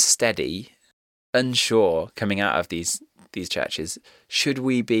unsteady, unsure coming out of these churches, should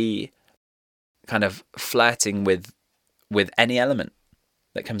we be kind of flirting with any element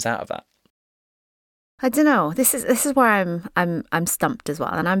that comes out of that? I don't know. This is where I'm stumped as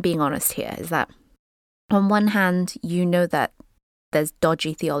well, and I'm being honest here. Is that on one hand, you know that there's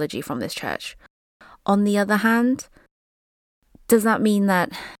dodgy theology from this church. On the other hand, does that mean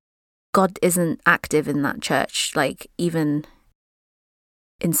that God isn't active in that church, like even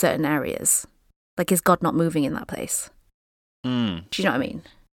in certain areas? Like, is God not moving in that place? Do you know what I mean?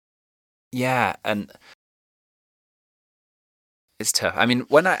 Yeah, and it's tough. I mean,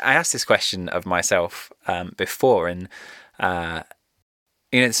 when I asked this question of myself before, and the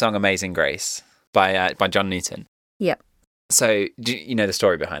song "Amazing Grace" by John Newton. Yeah. So, do you know the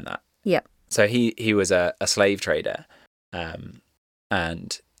story behind that? Yeah. So he was a slave trader,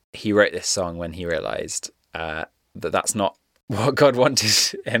 and he wrote this song when he realised that that's not what God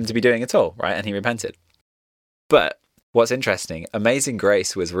wanted him to be doing at all, right? And he repented. But what's interesting, "Amazing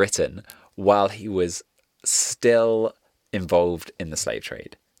Grace" was written while he was still involved in the slave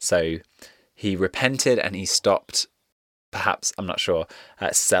trade. So he repented and he stopped, perhaps, I'm not sure,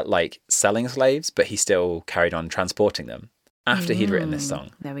 selling slaves, but he still carried on transporting them after he'd written this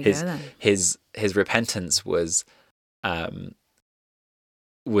song. There we go then. His repentance was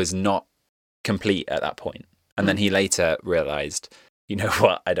not complete at that point. And then he later realized, you know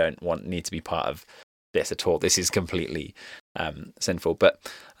what, I don't need to be part of this at all. This is completely sinful. But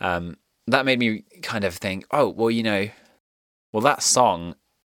that made me kind of think, oh, well, that song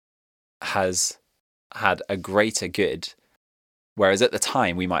has had a greater good. Whereas at the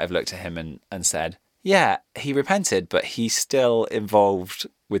time, we might have looked at him and said, yeah, he repented, but he's still involved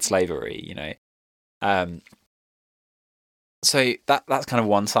with slavery, So that's kind of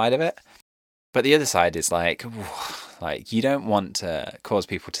one side of it. But the other side is like you don't want to cause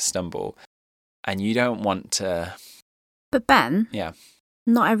people to stumble, and you don't want to. But Ben, yeah,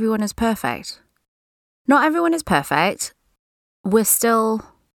 not everyone is perfect. Not everyone is perfect. We're still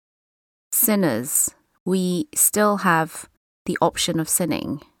sinners. We still have the option of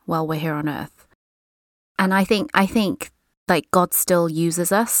sinning while we're here on earth. And I think like God still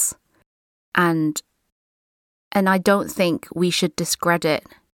uses us, and I don't think we should discredit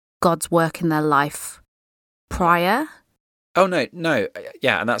God's work in their life prior. Oh no,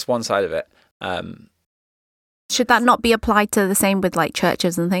 yeah, and that's one side of it. Should that not be applied to the same with like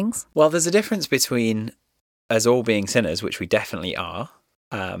churches and things? Well, there's a difference between us all being sinners, which we definitely are,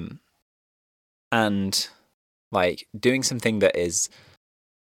 and like doing something that is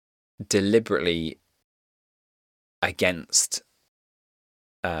deliberately against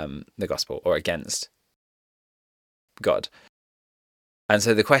the gospel or against God. And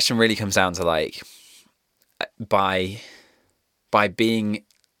so the question really comes down to like, by being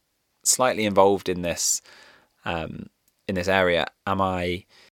slightly involved in this area, am I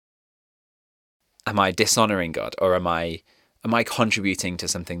dishonoring God, or am I contributing to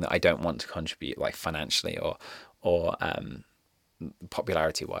something that I don't want to contribute, like financially or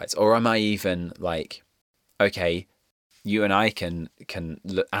popularity wise, or am I even like, okay, you and I can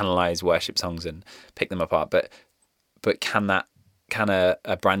analyze worship songs and pick them apart, but can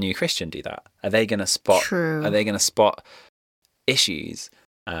a brand new Christian do that? Are they going to spot? True. Are they going to spot issues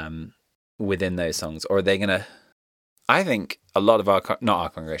within those songs, or are they going to? I think a lot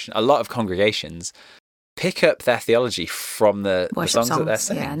of congregations pick up their theology from the songs that they're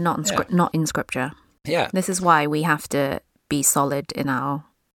singing. Yeah, not in scripture. Yeah, this is why we have to be solid in our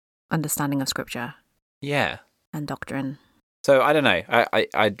understanding of scripture. Yeah, and doctrine. So I don't know.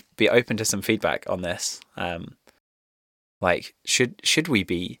 I'd be open to some feedback on this. Like, should we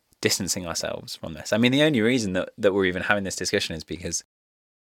be distancing ourselves from this? I mean, the only reason that we're even having this discussion is because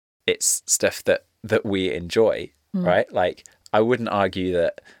it's stuff that we enjoy, right? Like, I wouldn't argue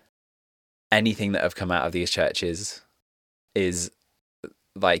that anything that have come out of these churches is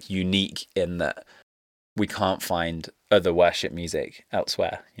like unique in that we can't find other worship music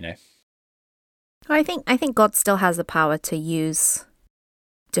elsewhere, I think God still has the power to use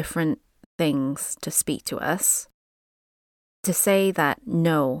different things to speak to us. To say that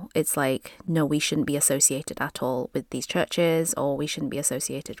no, it's like, no, we shouldn't be associated at all with these churches, or we shouldn't be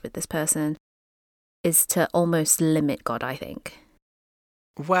associated with this person, is to almost limit God, I think.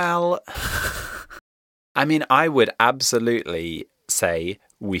 Well, I mean, I would absolutely say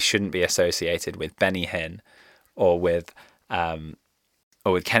we shouldn't be associated with Benny Hinn or with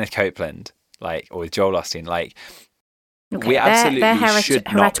Kenneth Copeland, or with Joel Osteen. Okay, we absolutely they're should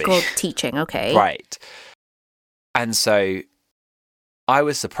heretical not be. teaching, okay. Right. And so I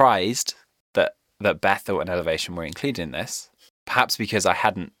was surprised that Bethel and Elevation were included in this, perhaps because I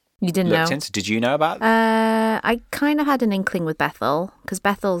hadn't You didn't looked know? into. Did you know about? I kind of had an inkling with Bethel, because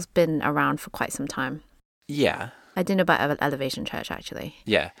Bethel's been around for quite some time. Yeah. I didn't know about Elevation Church, actually.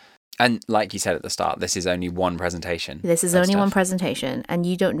 Yeah. And like you said at the start, this is only one presentation. This is only one presentation, and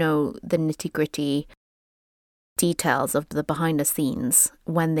you don't know the nitty-gritty details of the behind the scenes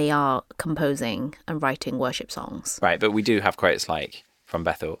when they are composing and writing worship songs. Right, but we do have quotes like from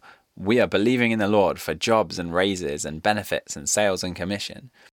Bethel, "We are believing in the Lord for jobs and raises and benefits and sales and commission."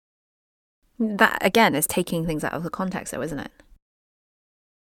 That, again, is taking things out of the context, though, isn't it?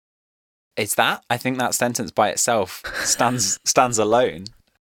 It's that. I think that sentence by itself stands alone.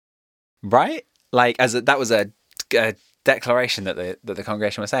 Right? That was a declaration that the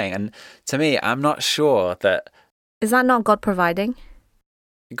congregation was saying. And to me, I'm not sure that... Is that not God providing?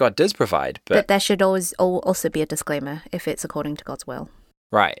 God does provide, but there should always also be a disclaimer if it's according to God's will.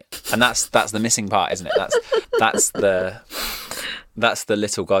 Right. And that's the missing part, isn't it? That's the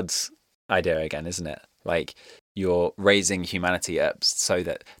little God's idea again, isn't it? Like, you're raising humanity up so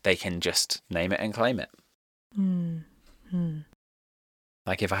that they can just name it and claim it.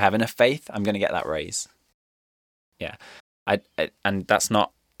 Like, if I have enough faith, I'm going to get that raise. Yeah. And that's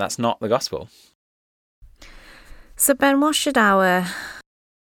not the gospel. So, Ben, what should our...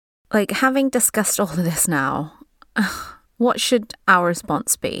 having discussed all of this now, what should our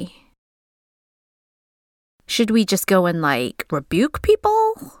response be? Should we just go and, rebuke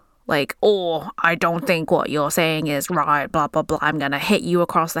people? I don't think what you're saying is right, blah, blah, blah. I'm going to hit you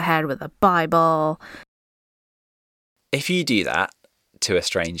across the head with a Bible. If you do that to a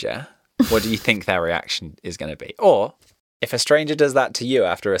stranger, what do you think their reaction is going to be? Or, if a stranger does that to you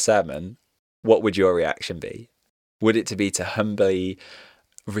after a sermon, what would your reaction be? Would it to be to humbly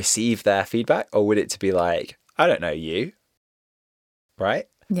receive their feedback, or would it to be like, I don't know you, right?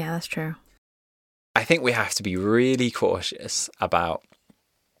 Yeah, that's true. I think we have to be really cautious about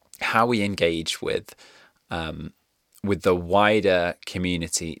how we engage with the wider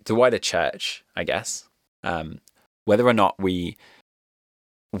community, the wider church, I guess. Whether or not we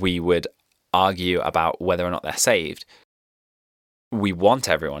would argue about whether or not they're saved. We want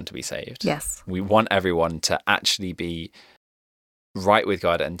everyone to be saved. Yes. We want everyone to actually be right with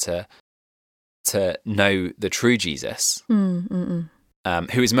God and to know the true Jesus, who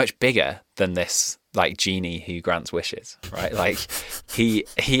is much bigger than this genie who grants wishes, right? he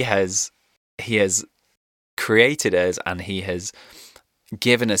has created us, and he has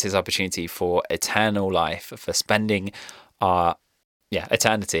given us his opportunity for eternal life, for spending our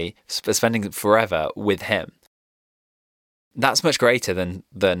eternity, for spending forever with him. That's much greater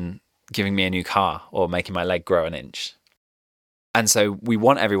than giving me a new car or making my leg grow an inch. And so we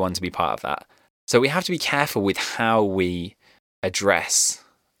want everyone to be part of that. So we have to be careful with how we address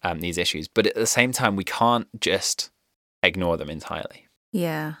these issues. But at the same time, we can't just ignore them entirely.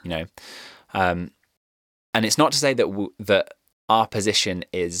 Yeah. And it's not to say that that our position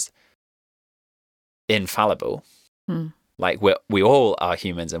is infallible. We all are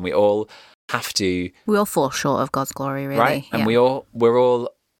humans, and we all have to... We all fall short of God's glory, really. Right? And we're all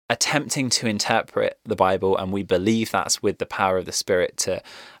attempting to interpret the Bible, and we believe that's with the power of the Spirit to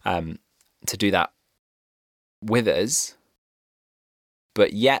do that with us.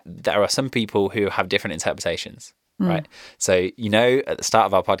 But yet there are some people who have different interpretations, right? So, at the start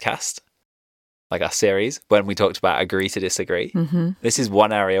of our podcast, our series, when we talked about agree to disagree, this is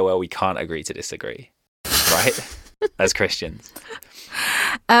one area where we can't agree to disagree, right? As Christians.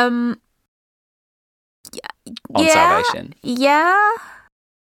 On salvation. Yeah.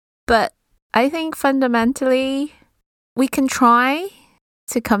 But I think fundamentally we can try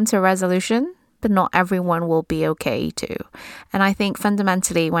to come to a resolution, but not everyone will be okay too. And I think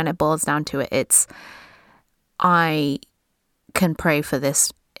fundamentally when it boils down to it, it's I can pray for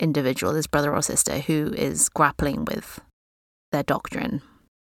this individual, this brother or sister who is grappling with their doctrine.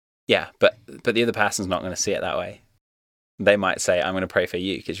 Yeah, but the other person's not going to see it that way. They might say, I'm going to pray for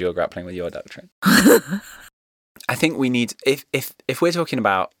you because you're grappling with your doctrine. I think we need, if we're talking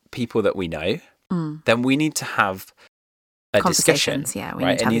about people that we know, then we need to have a discussion. Yeah,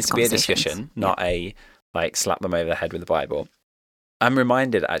 right? It needs to be a discussion, not a like slap them over the head with the Bible. I'm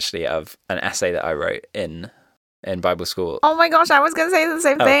reminded actually of an essay that I wrote in Bible school. Oh my gosh, I was going to say the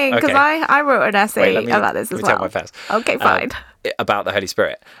same thing because okay. I wrote an essay about this as well. Take my pass. Okay, fine. About the Holy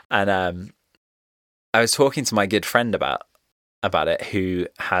Spirit, and I was talking to my good friend about it, who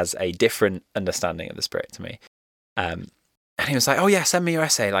has a different understanding of the Spirit to me. And he was like, "Oh yeah, send me your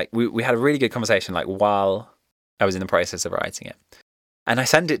essay." Like we had a really good conversation, like while I was in the process of writing it, and I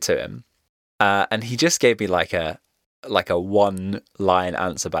sent it to him, and he just gave me like a 1-line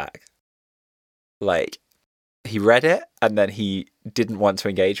answer back. Like he read it and then he didn't want to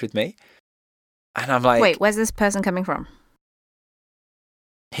engage with me, and I'm like, wait, where's this person coming from?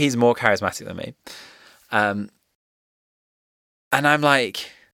 He's more charismatic than me, and I'm like,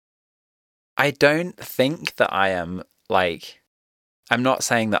 I don't think that I am like, I'm not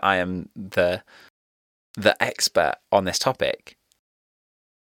saying that I am the expert on this topic,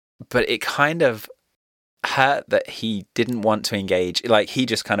 but it kind of hurt that he didn't want to engage. Like he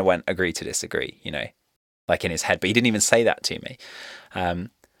just kind of went agree to disagree, like in his head, but he didn't even say that to me. And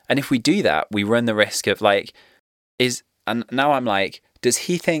if we do that, we run the risk of and now I'm like, does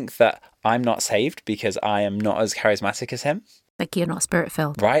he think that I'm not saved because I am not as charismatic as him? Like you're not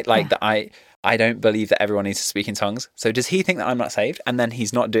spirit-filled. Right? Like that I don't believe that everyone needs to speak in tongues. So does he think that I'm not saved and then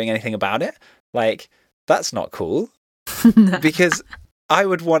he's not doing anything about it? Like, that's not cool. Because I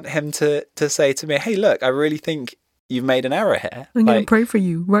would want him to say to me, hey, look, I really think you've made an error here. I'm going to pray for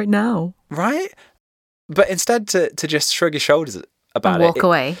you right now. Right? But instead to just shrug his shoulders about and walk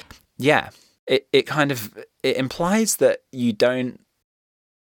away. Yeah. It kind of, it implies that you're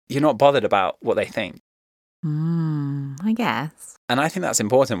not bothered about what they think. I guess. And I think that's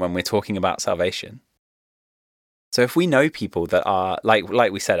important when we're talking about salvation. So if we know people that are,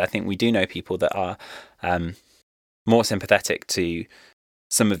 like we said, I think we do know people that are more sympathetic to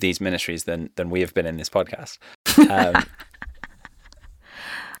some of these ministries than we have been in this podcast.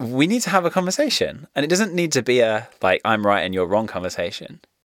 We need to have a conversation. And it doesn't need to be a, like, I'm right and you're wrong conversation.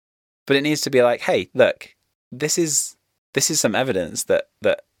 But it needs to be like, hey, look, this is some evidence that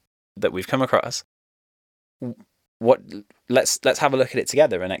we've come across. Let's have a look at it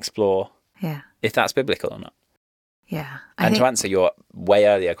together and explore if that's biblical or not. Yeah. To answer your way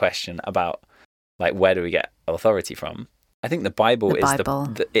earlier question about like where do we get authority from, I think the Bible is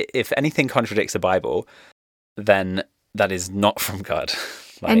if anything contradicts the Bible, then that is not from God.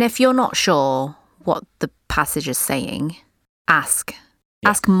 And if you're not sure what the passage is saying, ask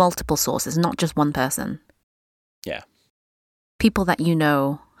multiple sources, not just one person. Yeah. People that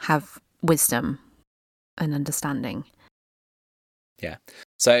have wisdom and understanding. Yeah.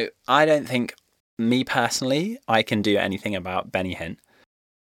 So I don't think, me personally, I can do anything about Benny Hinn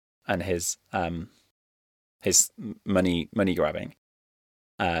and his money grabbing.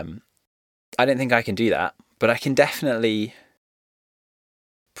 I don't think I can do that, but I can definitely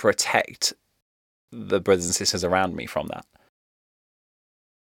protect the brothers and sisters around me from that.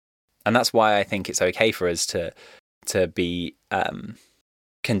 And that's why I think it's okay for us to be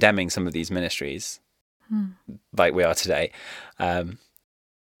condemning some of these ministries like we are today,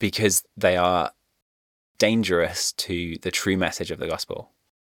 because they are dangerous to the true message of the gospel,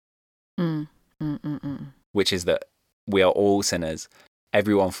 which is that we are all sinners.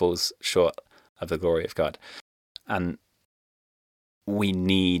 Everyone falls short of the glory of God. And we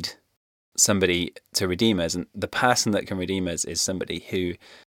need somebody to redeem us. And the person that can redeem us is somebody who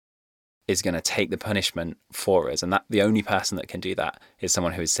is going to take the punishment for us. And that the only person that can do that is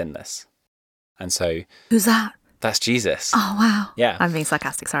someone who is sinless. And so... Who's that? That's Jesus. Oh, wow. Yeah. I'm being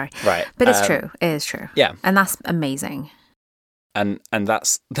sarcastic, sorry. Right. But it's true. It is true. Yeah. And that's amazing. And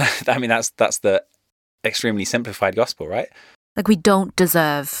that's, I mean, that's the extremely simplified gospel, right? Like, we don't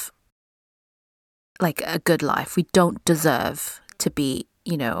deserve, like, a good life. We don't deserve to be,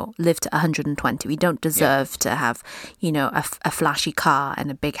 live to 120. We don't deserve to have, a flashy car and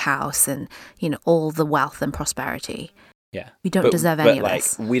a big house and, all the wealth and prosperity. Yeah. We don't deserve any of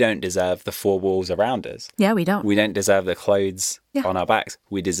this. We don't deserve the four walls around us. Yeah, we don't. We don't deserve the clothes on our backs.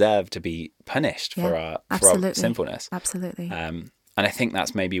 We deserve to be punished for our sinfulness. Absolutely. And I think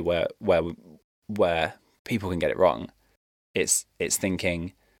that's maybe where people can get it wrong. It's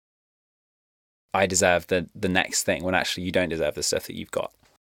thinking, I deserve the next thing, when actually you don't deserve the stuff that you've got.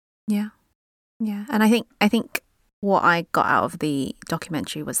 Yeah. Yeah. And I think what I got out of the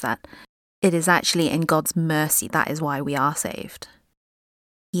documentary was that it is actually in God's mercy. That is why we are saved.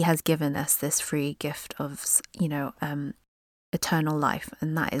 He has given us this free gift of, eternal life.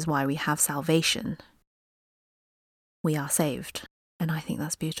 And that is why we have salvation. We are saved. And I think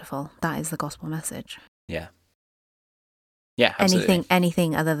that's beautiful. That is the gospel message. Yeah. Yeah, absolutely.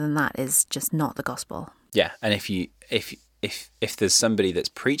 Anything other than that is just not the gospel. Yeah, and if there's somebody that's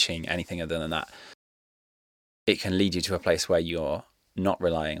preaching anything other than that, it can lead you to a place where you're not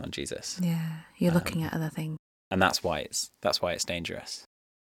relying on Jesus. Yeah, you're looking at other things. And that's why it's dangerous.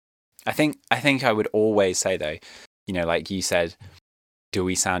 I think I would always say though, you know, like you said, do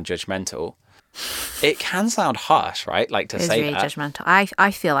we sound judgmental? It can sound harsh, right? Like to say really that. Judgmental.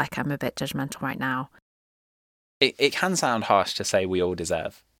 I feel like I'm a bit judgmental right now. It can sound harsh to say we all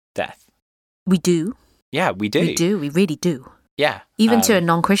deserve death. We do. Yeah, we do. We do. We really do. Yeah. Even to a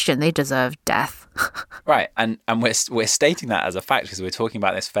non-Christian, they deserve death. Right. And we're stating that as a fact because we're talking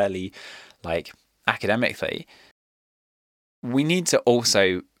about this fairly like academically. We need to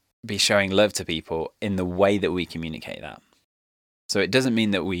also be showing love to people in the way that we communicate that. So it doesn't mean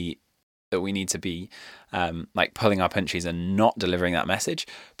that we need to be like pulling our punches and not delivering that message,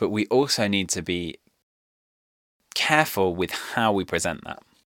 but we also need to be careful with how we present that.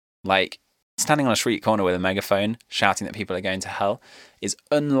 Like standing on a street corner with a megaphone shouting that people are going to hell is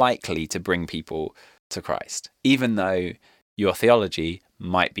unlikely to bring people to Christ, even though your theology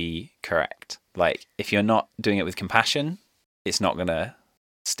might be correct. Like if you're not doing it with compassion, it's not going to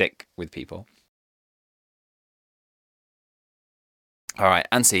stick with people. All right,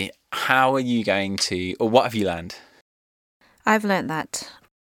 Ansi, how are you going to, or what have you learned? I've learned that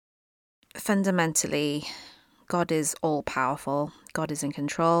fundamentally, God is all-powerful. God is in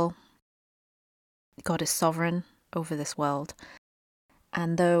control. God is sovereign over this world.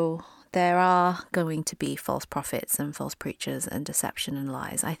 And though there are going to be false prophets and false preachers and deception and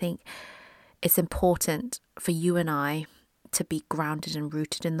lies, I think it's important for you and I to be grounded and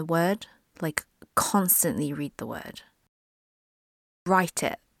rooted in the Word. Like, constantly read the Word. Write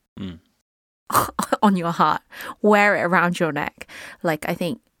it on your heart. Wear it around your neck. Like, I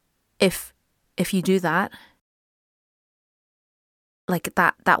think if you do that, like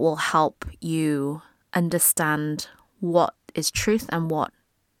that will help you understand what is truth and what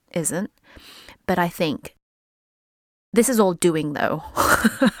isn't. But I think this is all doing though.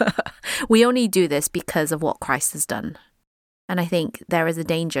 We only do this because of what Christ has done. And I think there is a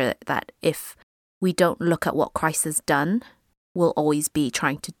danger that if we don't look at what Christ has done, we'll always be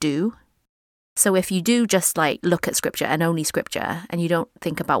trying to do. So if you do just like look at scripture and only scripture and you don't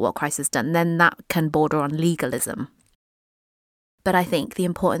think about what Christ has done, then that can border on legalism. But I think the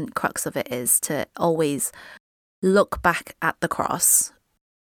important crux of it is to always look back at the cross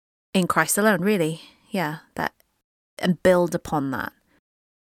in Christ alone, really. Yeah, that, and build upon that.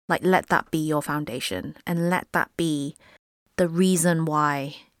 Like, let that be your foundation and let that be the reason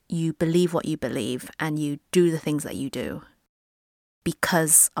why you believe what you believe and you do the things that you do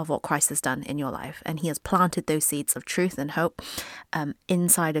because of what Christ has done in your life. And he has planted those seeds of truth and hope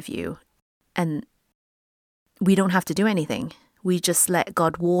inside of you. And we don't have to do anything. We just let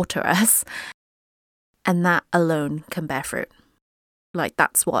God water us, and that alone can bear fruit. Like,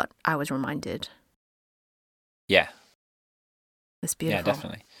 that's what I was reminded. Yeah. It's beautiful. Yeah,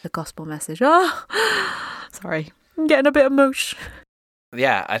 definitely. The gospel message. Oh, sorry. I'm getting a bit emotional.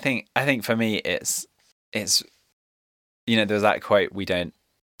 Yeah, I think for me it's you know, there's that quote, this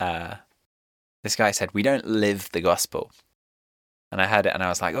guy said, we don't live the gospel. And I heard it and I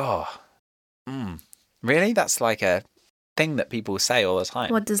was like, really? That's like a thing that people say all the time.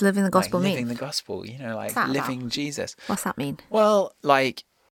 What does living the gospel mean? Living the gospel, you know, like living about? Jesus. What's that mean? Well, like,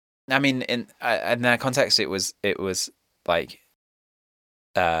 I mean, in that context, it was like,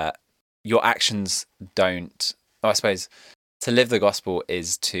 your actions don't. Oh, I suppose to live the gospel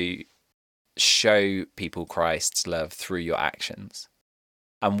is to show people Christ's love through your actions.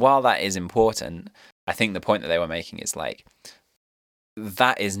 And while that is important, I think the point that they were making is like,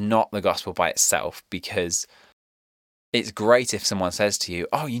 that is not the gospel by itself, because it's great if someone says to you,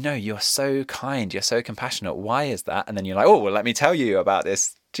 oh, you know, you're so kind, you're so compassionate. Why is that? And then you're like, oh, well, let me tell you about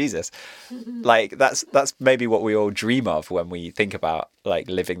this Jesus. Like, that's maybe what we all dream of when we think about like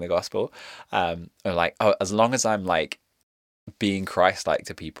living the gospel. Or like, oh, as long as I'm like being Christ-like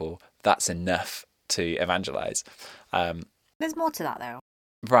to people, that's enough to evangelize. There's more to that though.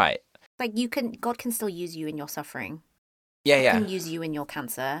 Right. Like, God can still use you in your suffering. Yeah. God can use you in your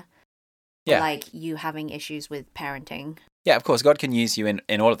cancer. Yeah. Like you having issues with parenting. Yeah, of course, God can use you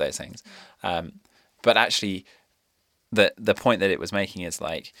in all of those things. But actually, the point that it was making is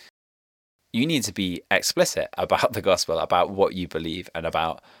like, you need to be explicit about the gospel, about what you believe, and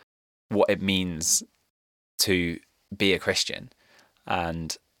about what it means to be a Christian.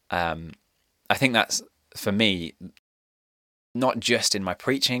 And I think that's, for me, not just in my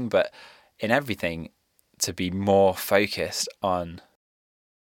preaching, but in everything, to be more focused on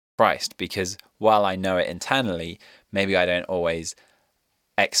expressed, because while I know it internally, maybe I don't always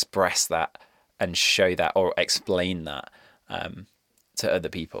express that and show that or explain that to other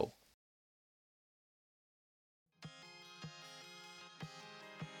people.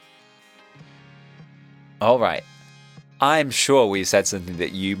 All right. I'm sure we said something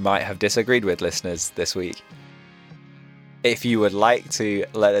that you might have disagreed with, listeners, this week. If you would like to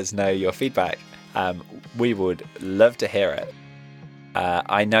let us know your feedback, we would love to hear it.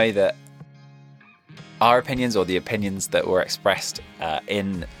 I know that our opinions, or the opinions that were expressed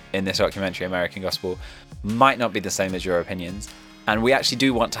in this documentary, American Gospel, might not be the same as your opinions, and we actually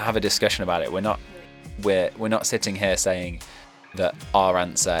do want to have a discussion about it. We're not sitting here saying that our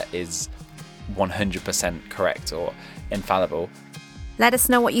answer is 100% correct or infallible. Let us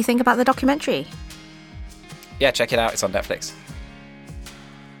know what you think about the documentary. Yeah, check it out. It's on Netflix.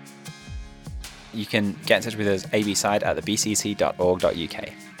 You can get in touch with us, abside@thebcc.org.uk.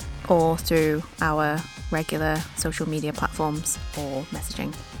 Or through our regular social media platforms or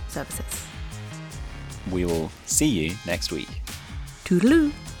messaging services. We will see you next week.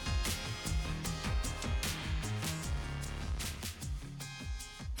 Toodaloo!